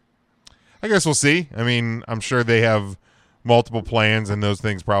 I guess we'll see. I mean, I'm sure they have multiple plans, and those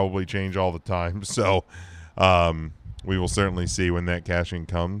things probably change all the time. So we will certainly see when that cash-in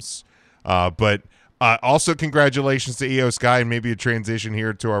comes. But also congratulations to Io Sky, and maybe a transition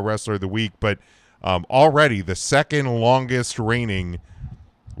here to our Wrestler of the Week. But already the second longest reigning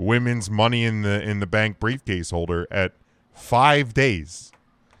women's Money in the Bank briefcase holder at 5 days.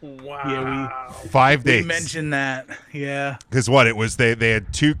 Wow. Yeah, 5 days. We mentioned that. Yeah. Because what it was, they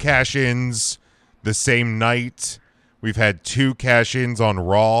had 2 cash-ins the same night. We've had 2 cash-ins on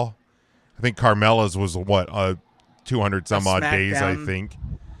Raw. I think Carmella's was 200 some odd days, I think.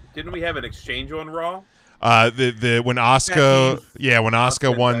 Didn't we have an exchange on Raw? When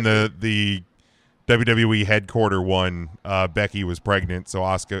Asuka won the WWE headquarter one, Becky was pregnant, so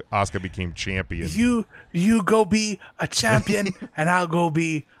Asuka became champion. You go be a champion, and I'll go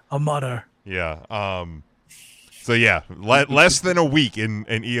be a mother. Yeah. So yeah, less than a week, and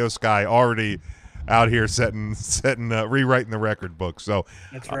Io Sky already out here rewriting the record book. So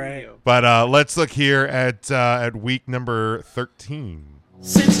that's right. But let's look here at week number 13.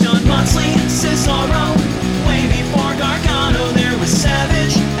 Since John Moxley and Cesaro, way before Gargano, there was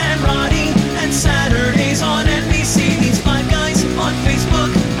Savage and Roddy, and Saturdays on NBC. These 5 guys on Facebook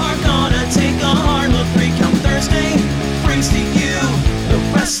are gonna take a hard look. 3 Count Thursday brings to you the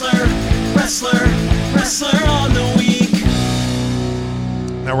wrestler on the week.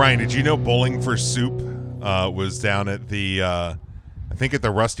 Now, Ryan, did you know Bowling for Soup was down at the I think at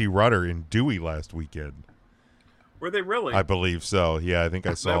the Rusty Rudder in Dewey last weekend? Were they really? I believe so. Yeah, I think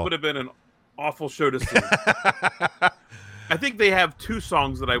I saw. That would have been an awful show to see. I think they have 2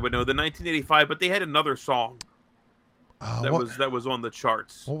 songs that I would know. The 1985, but they had another song that was on the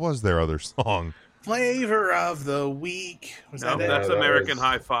charts. What was their other song? Flavor of the Week. No, that's American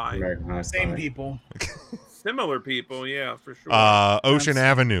Hi-Fi. Same people. Similar people, yeah, for sure. Ocean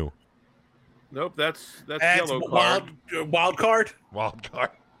Avenue. Nope, that's Yellow Card. Wild Card? Wild Card.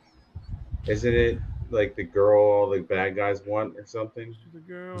 Isn't it like the girl all the bad guys want or something?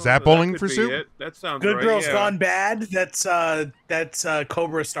 Is that Bowling for Soup? That sounds Good right. Girls yeah. Gone Bad. That's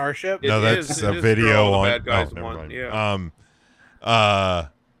Cobra Starship. No, that's a video on. Bad guys never want. mind. Yeah.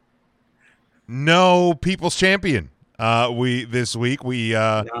 No People's Champion. This week we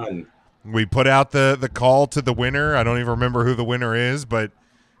put out the call to the winner. I don't even remember who the winner is, but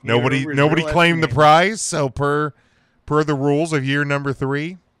nobody claimed the prize. So per the rules of year number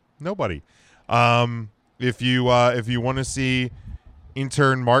 3, nobody. If you want to see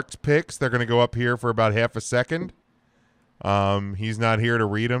intern Mark's picks, they're going to go up here for about half a second. He's not here to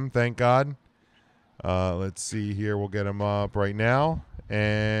read them, thank God. Let's see here. We'll get them up right now,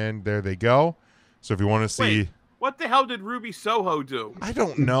 and there they go. So if you want to see, What the hell did Ruby Soho do? I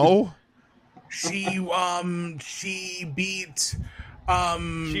don't know. She beat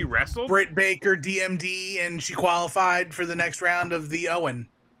She wrestled? Britt Baker DMD, and she qualified for the next round of the Owen.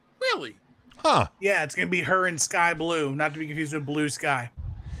 Really? Huh. Yeah, it's gonna be her and Sky Blue, not to be confused with Blue Sky.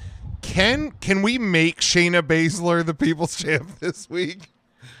 Can we make Shayna Baszler the People's Champ this week?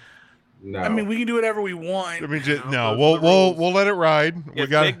 No. I mean, we can do whatever we want. I mean, just, no, those are the rules. we'll let it ride. We If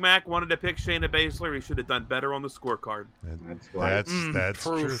got Big Mac wanted to pick Shayna Baszler, he should have done better on the scorecard. That's right. that's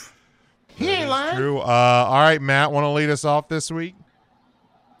true. Proof. He ain't lying. True. All right, Matt, want to lead us off this week?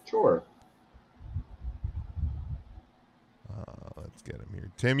 Sure. Let's get him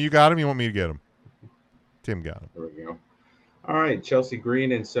here. Tim, you got him? You want me to get him? Tim got him. There we go. All right, Chelsea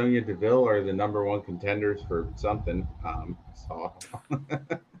Green and Sonya Deville are the number one contenders for something.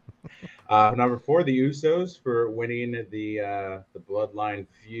 Number 4, the Usos for winning the Bloodline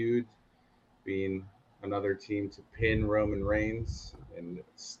feud, being another team to pin Roman Reigns and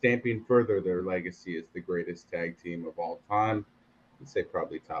stamping further their legacy as the greatest tag team of all time. I'd say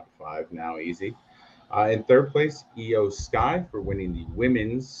probably top 5 now, easy. In 3rd place, Io Sky for winning the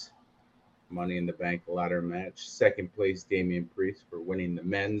women's Money in the Bank ladder match. 2nd place, Damian Priest for winning the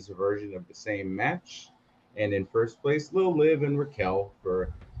men's version of the same match. And in 1st place, Lil Liv and Raquel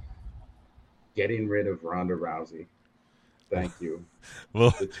for getting rid of Ronda Rousey. Thank you.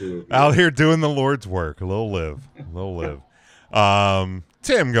 The two of you. Out here doing the Lord's work. Lil Liv.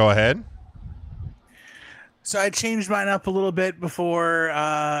 Tim, go ahead. So I changed mine up a little bit before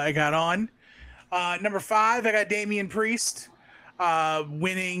I got on. Number 5, I got Damian Priest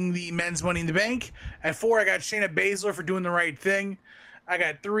winning the men's Money in the Bank. At 4, I got Shayna Baszler for doing the right thing. I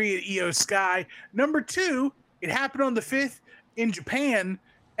got 3 at Io Sky. Number 2, it happened on the 5th in Japan.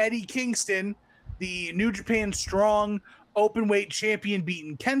 Eddie Kingston, the New Japan Strong Openweight champion,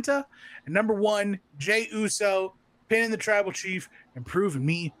 beating Kenta. And number 1, Jey Uso, pinning the Tribal Chief and proving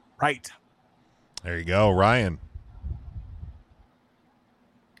me right. There you go, Ryan.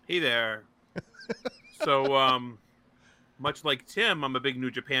 Hey there. So, much like Tim, I'm a big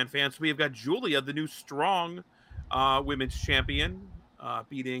New Japan fan. So we have got Julia, the new Strong women's champion,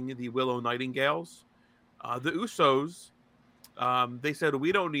 beating the Willow Nightingales. The Usos, they said,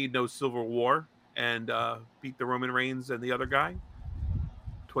 we don't need no Civil War, and beat the Roman Reigns and the other guy,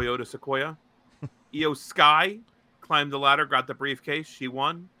 Toyota Sequoia. Io Sky climbed the ladder, got the briefcase. She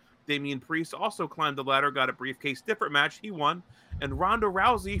won. Damian Priest also climbed the ladder, got a briefcase. Different match. He won. And Ronda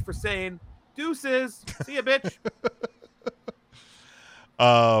Rousey for saying, deuces. See ya, bitch.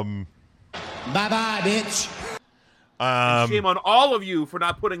 Bye-bye, bitch. And shame on all of you for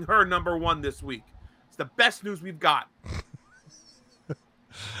not putting her number 1 this week. It's the best news we've got.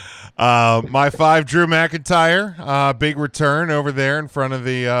 My 5, Drew McIntyre, big return over there in front of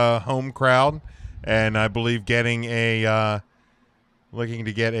the home crowd, and I believe getting looking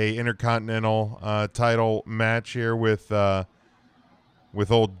to get a Intercontinental title match here with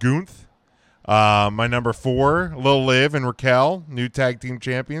old Gunther. My number 4, Lil Liv and Raquel, new tag team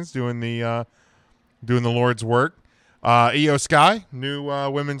champions, doing the Lord's work. Io Sky, new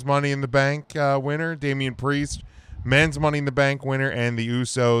women's Money in the Bank winner. Damian Priest, men's Money in the Bank winner, and the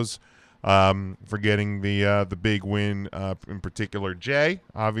Usos for getting the big win. In particular, Jay,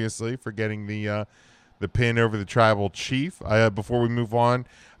 obviously, for getting the pin over the Tribal Chief. Before we move on,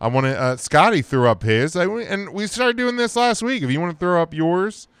 I want to. Scotty threw up his, and we started doing this last week. If you want to throw up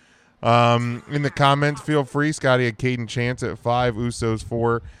yours in the comments, feel free. Scotty had Caden Chance at 5, Usos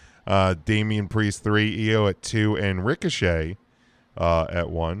 4, Damian Priest 3, Io at 2, and Ricochet at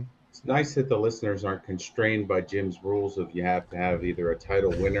 1. It's nice that the listeners aren't constrained by Jim's rules of you have to have either a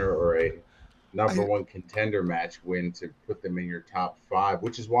title winner or a number 1 contender match win to put them in your top 5,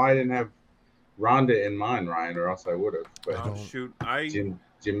 which is why I didn't have Ronda in mind, Ryan, or else I would have. But shoot, Jim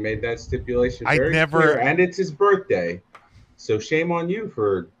made that stipulation very clear, and it's his birthday, so shame on you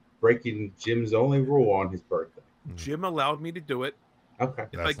for breaking Jim's only rule on his birthday. Jim allowed me to do it. Okay.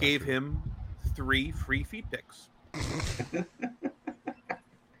 If I gave him 3 free feet picks.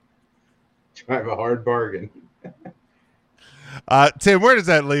 Drive a hard bargain. Tim, where does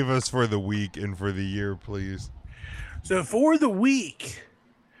that leave us for the week and for the year, please? So for the week,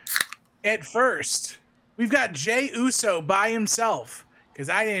 at first, we've got Jey Uso by himself, because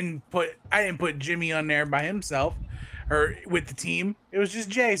I didn't put Jimmy on there by himself or with the team. It was just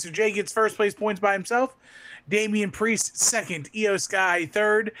Jay. So Jay gets first place points by himself. Damian Priest 2nd, Io Sky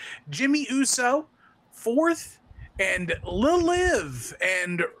 3rd, Jimmy Uso 4th, and Lil Liv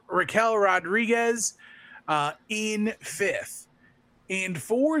and Raquel Rodriguez in 5th. And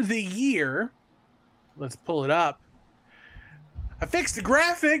for the year, let's pull it up. I fixed the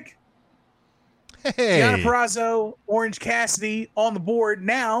graphic. Hey. Deonna Purrazzo, Orange Cassidy on the board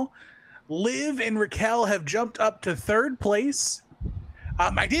now. Liv and Raquel have jumped up to third place.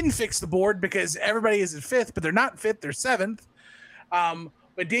 I didn't fix the board because everybody is at fifth, but they're not fifth, they're seventh.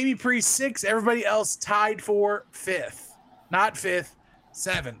 But Damian Priest 6th, everybody else tied for 5th. Not 5th,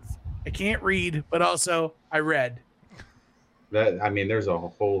 7th. I can't read, but also I read. There's a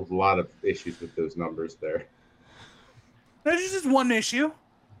whole lot of issues with those numbers there. There's just one issue.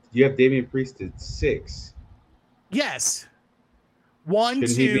 You have Damian Priest at 6. Yes. 1,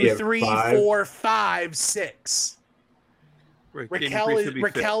 Shouldn't he be 2, at 3, 5? 4, 5, 6. Right,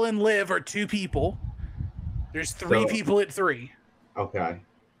 Raquel and Liv are 2 people. There's 3 people at 3. Okay.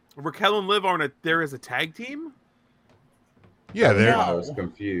 Raquel and Liv aren't there as a tag team? Yeah, they're. I was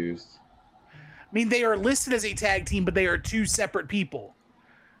confused. I mean, they are listed as a tag team, but they are 2 separate people.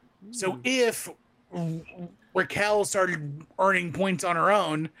 So if Raquel started earning points on her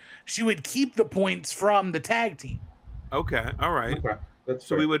own, she would keep the points from the tag team. Okay, all right. Okay. That's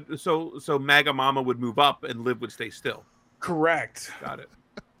so fair. we would so Maga Mama would move up and Liv would stay still. Correct. Got it.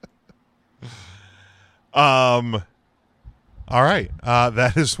 All right.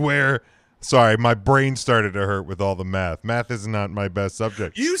 That is where. Sorry, my brain started to hurt with all the math. Math is not my best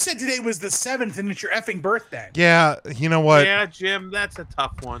subject. You said today was the 7th and it's your effing birthday. Yeah, you know what? Yeah, Jim, that's a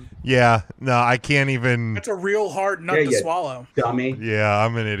tough one. Yeah, no, I can't even. That's a real hard nut to swallow. Dummy. Yeah,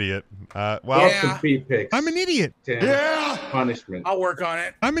 I'm an idiot. I'm an idiot. Yeah. Punishment. I'll work on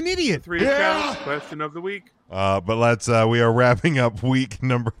it. I'm an idiot. 3 accounts, question of the week. But let's. We are wrapping up week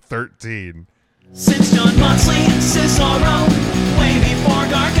number 13. Since John Moxley and Cesaro, way before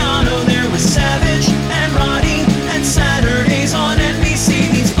Gargano, there was Savage and Roddy, and Saturdays on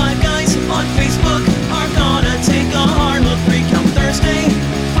NBC. These 5 guys on Facebook are gonna take a hard look. 3 Count Thursday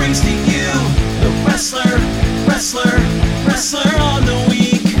brings to you the wrestler on the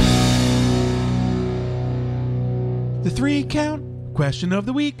week. The 3 count question of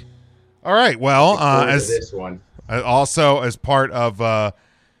the week. All right. Well, as this one. Also as part of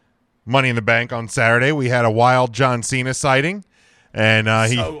Money in the Bank on Saturday, we had a wild John Cena sighting, and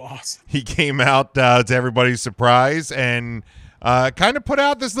awesome. He came out to everybody's surprise and kind of put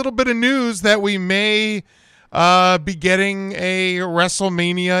out this little bit of news that we may be getting a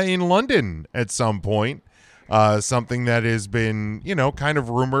WrestleMania in London at some point. Something that has been, kind of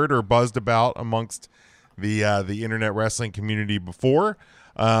rumored or buzzed about amongst the internet wrestling community before.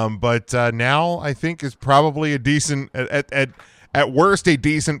 But now I think is probably a decent, at worst, a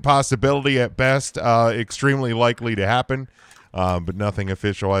decent possibility, at best, extremely likely to happen, but nothing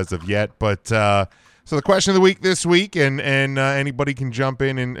official as of yet. But so the question of the week this week, and anybody can jump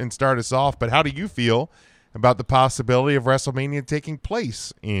in and start us off, but how do you feel about the possibility of WrestleMania taking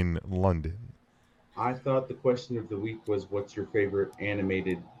place in London? I thought the question of the week was, what's your favorite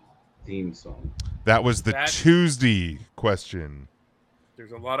animated theme song? That was the Tuesday question.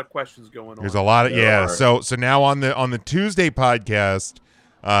 There's a lot of questions going on. There's a lot of So now on the Tuesday podcast,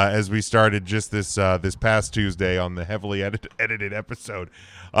 as we started just this past Tuesday on the heavily edited episode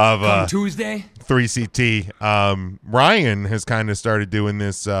of Tuesday 3CT, Ryan has kind of started doing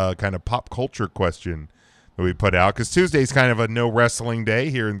this kind of pop culture question that we put out, because Tuesday's kind of a no wrestling day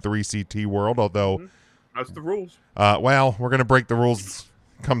here in 3CT world. Although that's the rules. Well, we're gonna break the rules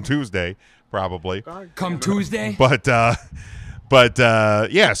come Tuesday probably. Come Tuesday, But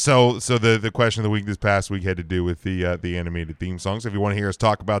yeah, so the question of the week this past week had to do with the animated theme songs. If you want to hear us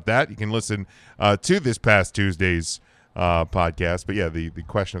talk about that, you can listen to this past Tuesday's podcast. But yeah, the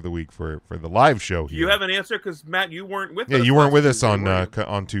question of the week for the live show here. You have an answer because Matt, you weren't with us. Yeah, you weren't with us Tuesday,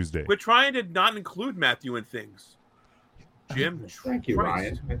 on Tuesday. We're trying to not include Matthew in things. Jim, thank you, Christ.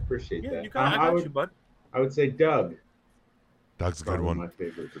 Ryan. I appreciate that. I got you, bud. I would say Doug. Doug's a good one. My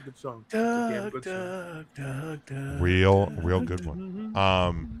favorite. It's a good song. Doug. Real good one.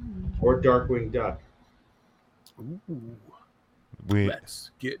 Or Darkwing Duck. Ooh.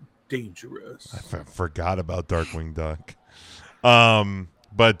 Let's get dangerous. I forgot about Darkwing Duck.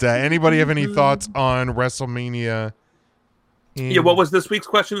 But anybody have any thoughts on WrestleMania? Yeah, what was this week's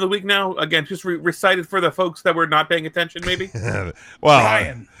question of the week now? Again, just recited for the folks that were not paying attention, maybe? Well,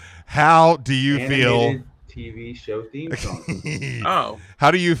 Ryan. How do you feel? TV show theme song. Oh. How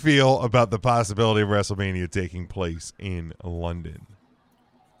do you feel about the possibility of WrestleMania taking place in London?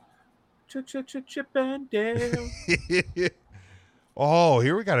 Chip and Dale. Oh,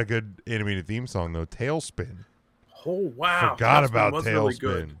 here we got a good animated theme song, though. Tailspin. Oh, wow. Forgot about was Tailspin. really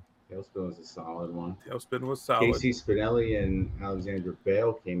good. Tailspin was a solid one. Tailspin was solid. Casey Spinelli and Alexandra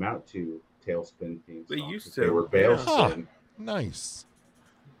Bale came out to Tailspin theme song. They used to. They were Bale. Huh. Nice.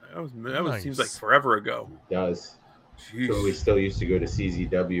 That Nice. seems like forever ago. It does. So we still used to go to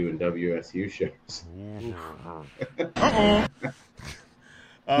CZW and WSU shows.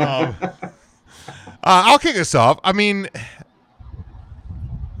 I'll kick us off. I mean,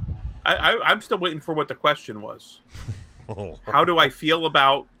 I'm still waiting for what the question was. How do I feel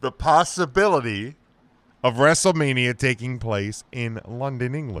about the possibility of WrestleMania taking place in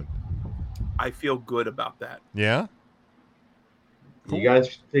London, England? I feel good about that. Yeah? Cool. You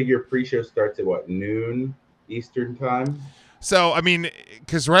guys figure pre-show starts at what, noon Eastern time? So, I mean,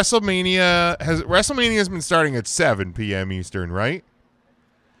 because WrestleMania's been starting at 7 p.m. Eastern, right?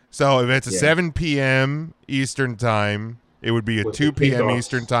 So if it's a 7 p.m. Eastern time, it would be a 2 p.m.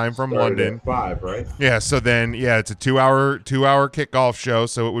 Eastern time from London. At 5, right? Yeah. So then, it's a 2-hour kickoff show.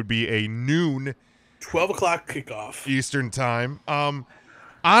 So it would be a noon, 12 o'clock kickoff Eastern time.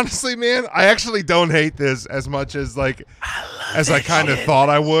 Honestly, man, I actually don't hate this as much as I kind of thought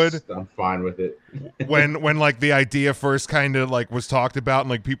I would. I'm fine with it. when like the idea first kind of like was talked about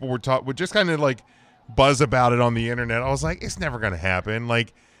and like people would just kind of like buzz about it on the internet, I was like, it's never gonna happen.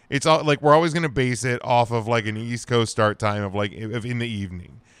 Like it's all like we're always gonna base it off of like an East Coast start time of like in the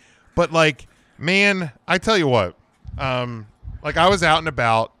evening. But like, man, I tell you what, like I was out and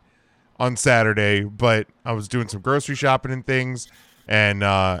about on Saturday, but I was doing some grocery shopping and things. And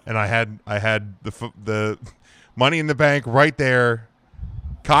I had the money in the bank right there,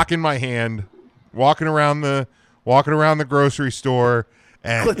 cock in my hand, walking around the grocery store,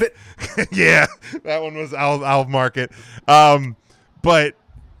 and clip it. Yeah, that one was I'll mark it. But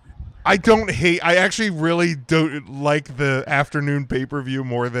I actually really don't like the afternoon pay-per-view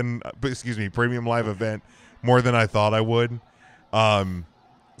premium live event more than I thought I would. So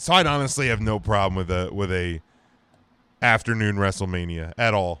I'd honestly have no problem with a afternoon WrestleMania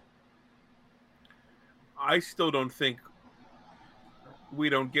at all. I still don't think we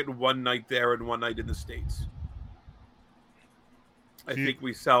don't get one night there and one night in the States. I think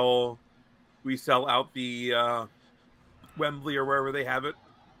we sell out the Wembley or wherever they have it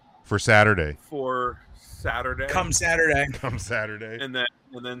for Saturday. Come Saturday. And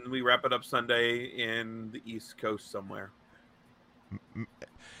then we wrap it up Sunday in the East Coast somewhere.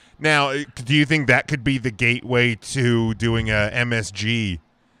 Now, do you think that could be the gateway to doing a MSG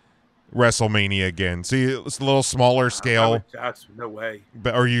WrestleMania again? So it's a little smaller scale. That's no way.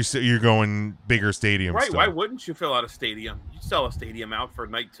 But are you're going bigger stadium? Right? Still? Why wouldn't you fill out a stadium? You sell a stadium out for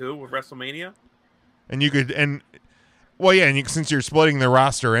night 2 of WrestleMania. And you could, since you're splitting the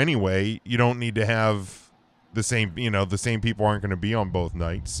roster anyway, you don't need to have the same. The same people aren't going to be on both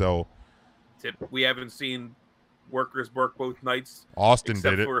nights. So we haven't seen workers work both nights. Austin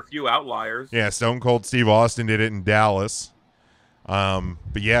did it for a few outliers. Yeah, Stone Cold Steve Austin did it in Dallas.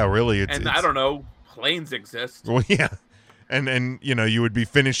 But yeah, really, it's I don't know, planes exist. Well, yeah, and you would be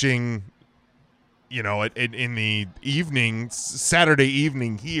finishing, in the evening, Saturday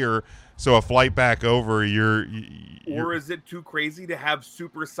evening here. So a flight back over, or is it too crazy to have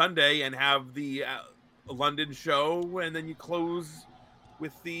Super Sunday and have the London show, and then you close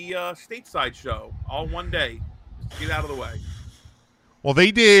with the stateside show all one day? Get out of the way. Well,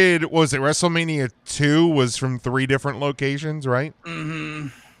 they did. Was it WrestleMania 2? Was from 3 different locations, right? Mm-hmm.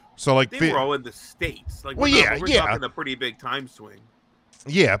 So like they were all in the States. Like, we're talking a pretty big time swing.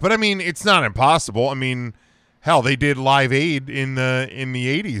 Yeah, but I mean, it's not impossible. I mean, hell, they did Live Aid in the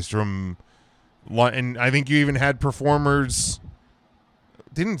 80s from, and I think you even had performers.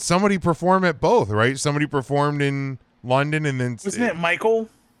 Didn't somebody perform at both? Right? Somebody performed in London, and then wasn't it Michael?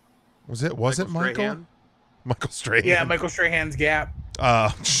 Was it Michael? Strahan? Michael Strahan. Yeah, Michael Strahan's Gap. Yeah,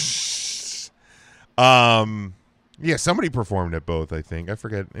 somebody performed at both, I think. I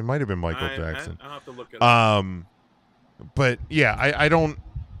forget. It might have been Michael Jackson. I'll have to look it up. But yeah, I don't.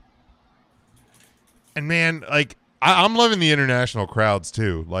 And man, like I'm loving the international crowds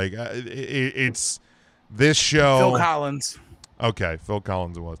too. Like it's this show. Phil Collins. Okay, Phil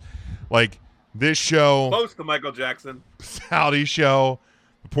Collins it was. Like this show. Close to Michael Jackson. Saudi show.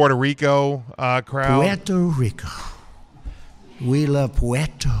 Puerto Rico crowd. Puerto Rico. We love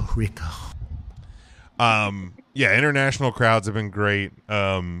Puerto Rico. Yeah, international crowds have been great.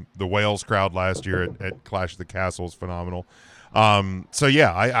 The Wales crowd last year at Clash of the Castle is phenomenal. So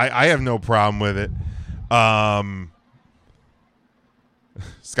yeah, I have no problem with it.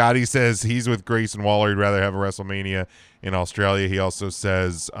 Scotty says he's with Grayson Waller. He'd rather have a WrestleMania in Australia. He also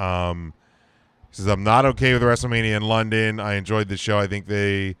says, I'm not okay with WrestleMania in London. I enjoyed the show. I think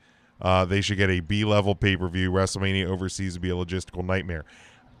they should get a B-level pay-per-view. WrestleMania overseas would be a logistical nightmare.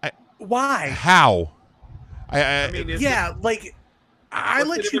 Why? How? I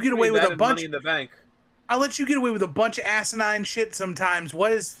let you get away with a bunch. Money in the bank. I let you get away with a bunch of asinine shit sometimes.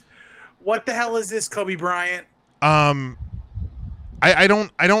 What the hell is this, Kobe Bryant? I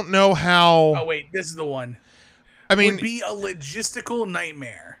don't know how. Oh wait, this is the one. I mean, would be a logistical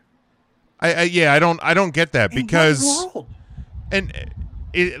nightmare. I don't get that because In what world? and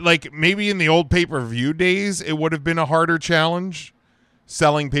it, like maybe in the old pay-per-view days it would have been a harder challenge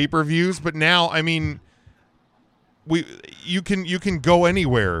selling pay-per-views, but now I mean you can go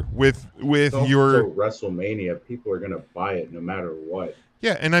anywhere with So your WrestleMania. People are gonna buy it no matter what.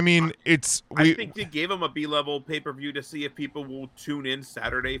 yeah, and I mean I think they gave them a B-level pay-per-view to see if people will tune in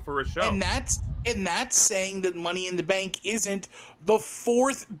Saturday for a show. And that's saying that Money in the Bank isn't the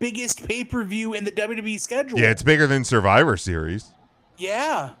fourth biggest pay-per-view in the WWE schedule. yeah, it's bigger than Survivor Series.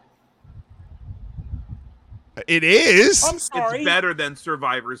 Yeah. It is. I'm sorry. It's better than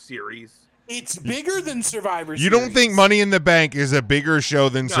Survivor Series. It's bigger than Survivor Series. You don't think Money in the Bank is a bigger show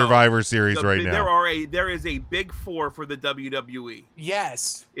than No. Survivor Series right now? There is a big four for the WWE.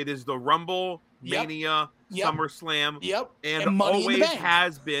 Yes. It is the Rumble, Yep. Mania, Yep. SummerSlam, Yep. and Money in the always Bank.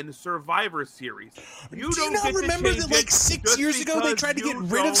 has been Survivor Series. Do you not remember that like 6 years ago they tried to get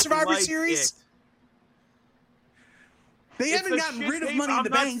rid of Survivor Series? They haven't gotten rid of Money in the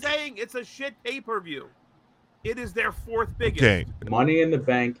Bank. I'm not saying it's a shit pay-per-view. It is their fourth biggest. Okay. Money in the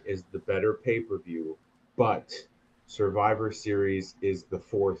Bank is the better pay-per-view, but Survivor Series is the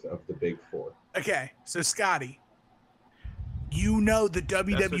fourth of the big four. Okay, so Scotty, you know the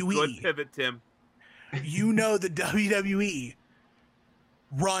WWE. That's a good pivot, Tim. You know the WWE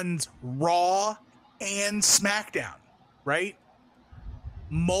runs Raw and SmackDown, right?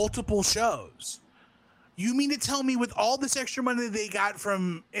 Multiple shows. You mean to tell me with all this extra money they got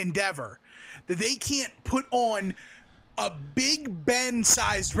from Endeavor that they can't put on a Big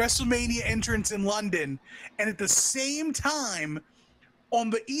Ben-sized WrestleMania entrance in London and at the same time on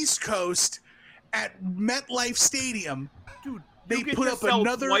the East Coast at MetLife Stadium, dude, they you get put to up sell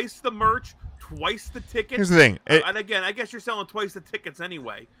another twice the merch, twice the tickets. Here's the thing. And again, I guess you're selling twice the tickets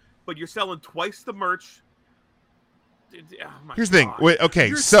anyway, but you're selling twice the merch. Oh my Here's the thing. God. Wait, okay,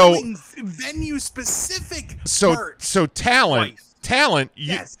 You're so selling venue-specific so merch. so talent,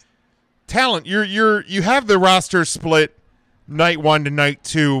 Yes. talent. You have the roster split night 1 to night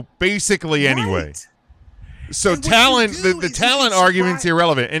 2 basically anyway. Right. So And what talent, you the do is you talent can argument's surprise-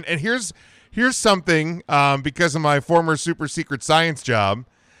 irrelevant. And here's something because of my former super secret science job,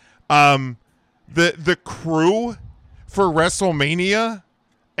 the crew for WrestleMania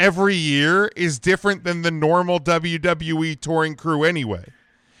every year is different than the normal WWE touring crew anyway.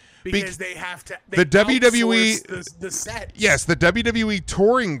 Because they have to. The WWE outsource the set. Yes, the WWE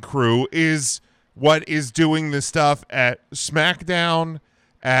touring crew is what is doing the stuff at SmackDown,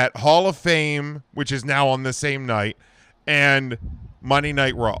 at Hall of Fame, which is now on the same night, and Monday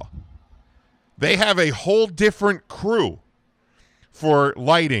Night Raw. They have a whole different crew for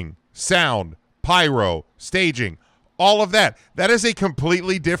lighting, sound, pyro, staging, all of that. That is a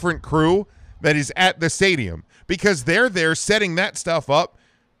completely different crew that is at the stadium because they're there setting that stuff up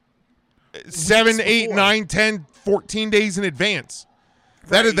 7, 8, 9, 10, 14 days in advance.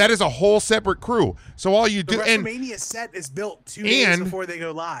 Right. That is a whole separate crew. So all you The do WrestleMania set is built 2 days before they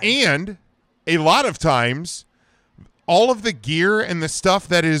go live. and a lot of times all of the gear and the stuff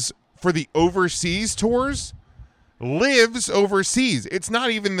that is for the overseas tours lives overseas. It's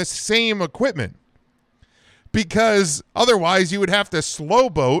not even the same equipment. Because otherwise you would have to slow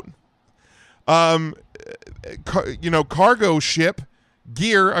boat cargo ship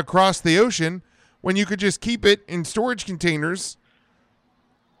gear across the ocean when you could just keep it in storage containers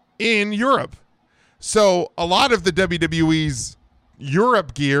in Europe. So a lot of the WWE's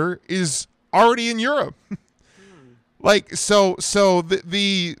Europe gear is already in Europe. Like so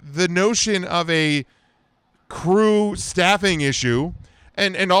the notion of a crew staffing issue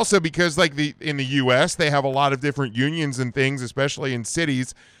and also because like in the US they have a lot of different unions and things, especially in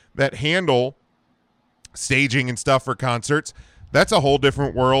cities that handle staging and stuff for concerts. That's a whole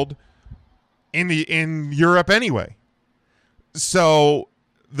different world in Europe anyway. So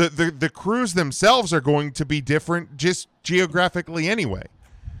the crews themselves are going to be different just geographically anyway.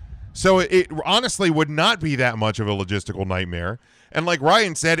 So it honestly would not be that much of a logistical nightmare. And like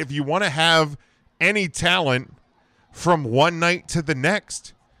Ryan said, if you want to have any talent from one night to the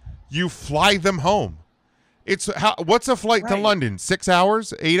next, you fly them home. What's a flight to London? 6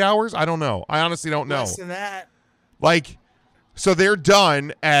 hours? 8 hours? I don't know. I honestly don't know. Less than that. Like, so they're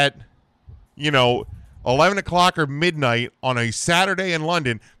done at, 11 o'clock or midnight on a Saturday in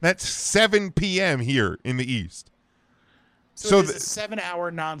London. That's 7 p.m. here in the East. So it's a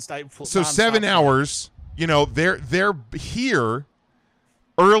 7-hour nonstop. So 7 hours, they're here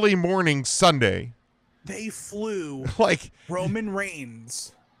early morning Sunday. They flew like Roman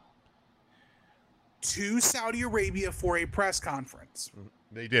Reigns to Saudi Arabia for a press conference.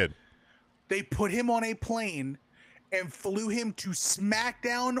 They did. They put him on a plane and flew him to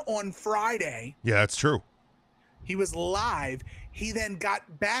SmackDown on Friday. Yeah, that's true. He was live. He then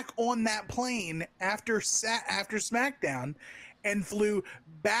got back on that plane after SmackDown and flew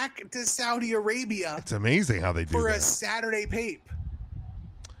back to Saudi Arabia. It's amazing how they do for that. a Saturday pape.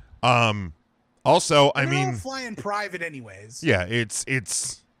 Also, They're all flying private anyways. yeah, it's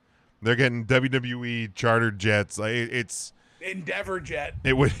they're getting WWE chartered jets. It's Endeavor Jet.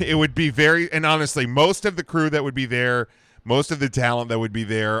 it would be very, and honestly, most of the crew that would be there, most of the talent that would be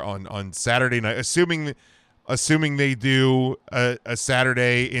there on Saturday night, assuming they do a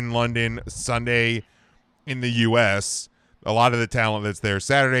Saturday in London, Sunday in the U.S., a lot of the talent that's there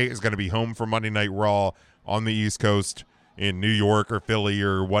Saturday is going to be home for Monday Night Raw on the East Coast in New York or Philly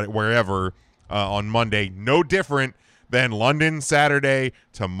or wherever on Monday. No different than London Saturday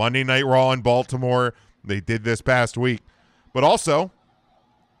to Monday Night Raw in Baltimore. They did this past week. But also,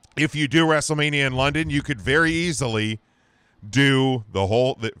 if you do WrestleMania in London, you could very easily do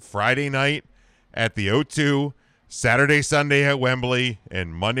the Friday night at the O2, Saturday, Sunday at Wembley,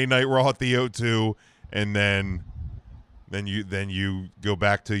 and Monday Night Raw at the O2, and then you go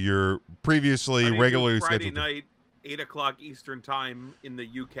back to your previously regularly Friday scheduled night, 8:00 Eastern time in the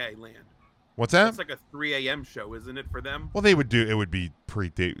UK land. What's that? That's like a 3 a.m. show, isn't it, for them? Well, it would be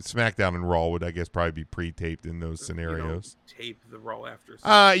pre-taped. SmackDown and Raw would, I guess, probably be pre-taped in those scenarios. Tape the Raw after.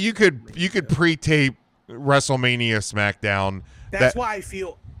 You could pre-tape WrestleMania SmackDown. That's why I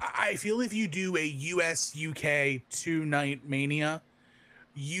feel if you do a US UK 2-night Mania,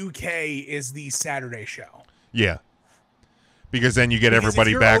 UK is the Saturday show. Yeah. Because then you get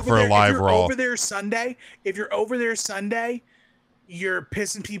everybody back for a live Raw. If you're over there Sunday, you're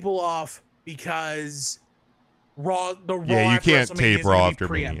pissing people off because the Raw. Yeah, you can't WrestleMania tape is Raw gonna be after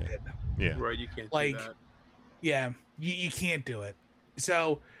preempted. Mania. Yeah. Right, you can't like, do that. Yeah, you can't do it.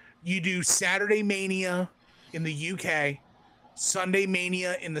 So you do Saturday Mania in the UK, Sunday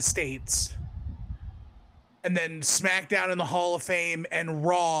Mania in the States, and then SmackDown in the Hall of Fame and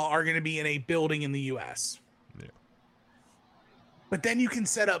Raw are going to be in a building in the US. Yeah. But then you can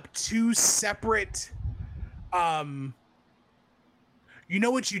set up two separate. You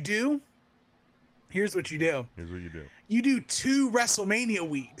know what you do? Here's what you do. You do 2 WrestleMania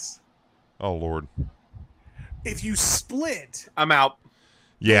weeks. Oh Lord. If you split, I'm out.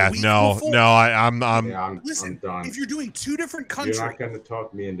 Yeah, no, I'm listen. done. If you're doing 2 different countries, You're not going to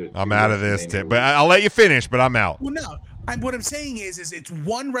talk me into. I'm out of this, Tim. But I'll let you finish. But I'm out. Well, no. What I'm saying is it's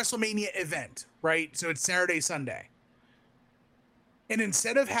one WrestleMania event, right? So it's Saturday, Sunday, and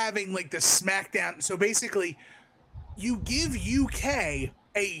instead of having like the SmackDown, so basically, you give UK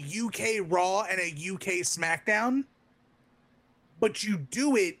a UK Raw and a UK SmackDown, but you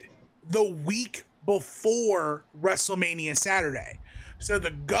do it the week before WrestleMania Saturday. So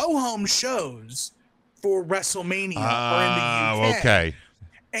the go-home shows for WrestleMania are in the UK. Okay.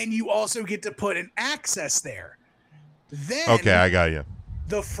 And you also get to put an access there. Then Okay, I got you.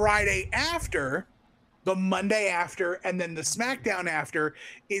 the Friday after, the Monday after, and then the SmackDown after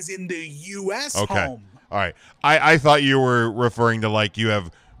is in the U.S. Okay. home. All right. I thought you were referring to like you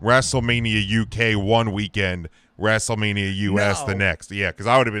have WrestleMania UK one weekend, WrestleMania US the No. next. Yeah, because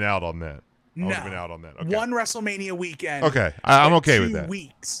I would have been out on that. I would No. have been out on that. Okay. One WrestleMania weekend. Okay. I'm and okay with 2 that.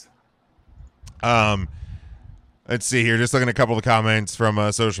 weeks. Let's see here. Just looking at a couple of comments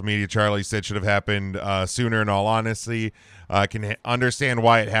from social media. Charlie said should have happened sooner. In all honesty, can understand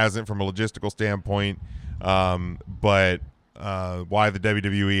why it hasn't from a logistical standpoint, but why the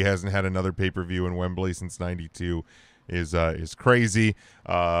WWE hasn't had another pay-per-view in Wembley since '92 is crazy.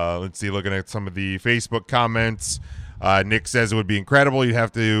 Let's see. Looking at some of the Facebook comments, Nick says it would be incredible. You would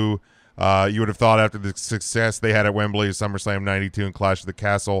have thought after the success they had at Wembley, SummerSlam '92 and Clash of the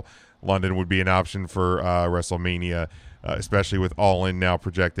Castle, London would be an option for WrestleMania, especially with All In now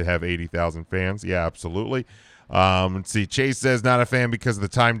projected to have 80,000 fans. Yeah, absolutely. Let's see. Chase says not a fan because of the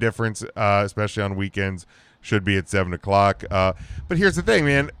time difference, especially on weekends. Should be at 7 o'clock. But here's the thing,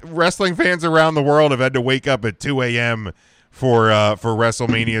 man. Wrestling fans around the world have had to wake up at 2 a.m. for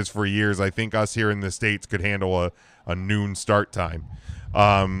WrestleManias for years. I think us here in the States could handle a noon start time.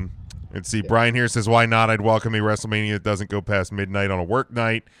 Let's see. Brian here says, why not? I'd welcome a WrestleMania that doesn't go past midnight on a work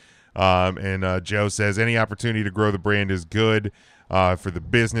night. And Joe says, any opportunity to grow the brand is good for the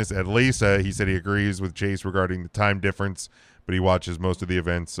business, at least. He said he agrees with Chase regarding the time difference, but he watches most of the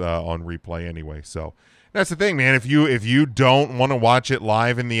events on replay anyway. So that's the thing, man. If you don't want to watch it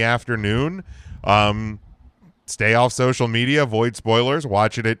live in the afternoon, stay off social media, avoid spoilers,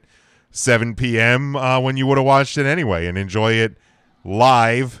 watch it at 7 p.m. When you would have watched it anyway, and enjoy it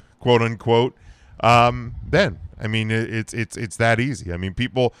live, quote unquote, then I mean it's that easy. I mean,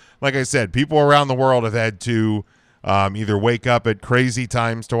 people, like I said, people around the world have had to either wake up at crazy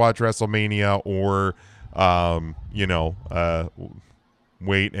times to watch WrestleMania or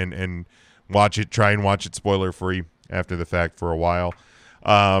wait and watch it, try and watch it spoiler free after the fact for a while.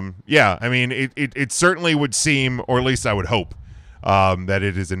 Yeah, I mean, it certainly would seem, or at least I would hope, that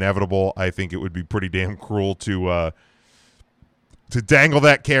it is inevitable. I think it would be pretty damn cruel to dangle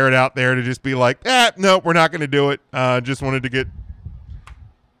that carrot out there to just be like, no, we're not going to do it. Just wanted to get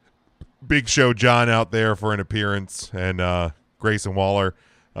Big Show John out there for an appearance, and Grayson Waller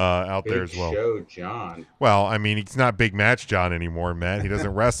out there as well. Big Show John. Well, I mean, he's not Big Match John anymore, Matt. He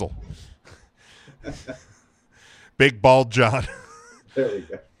doesn't wrestle. Big Bald John. There you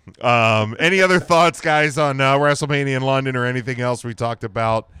go. Any other thoughts, guys, on WrestleMania in London or anything else we talked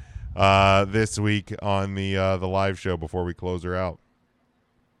about this week on the live show before we close her out?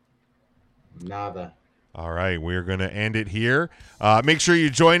 Nada. All right, we're going to end it here. Make sure you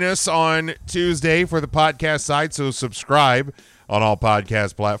join us on Tuesday for the podcast side, so subscribe on all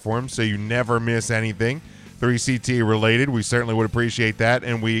podcast platforms so you never miss anything 3CT related. We certainly would appreciate that,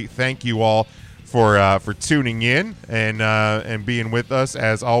 and we thank you all for tuning in and being with us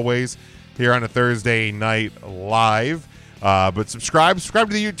as always here on a Thursday night live. But subscribe to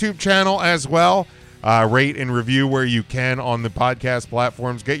the YouTube channel as well. Rate and review where you can on the podcast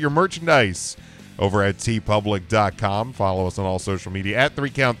platforms. Get your merchandise over at tpublic.com. Follow us on all social media at 3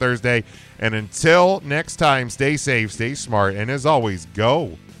 Count Thursday. And until next time, stay safe, stay smart, and as always,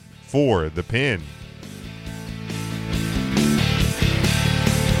 go for the pin.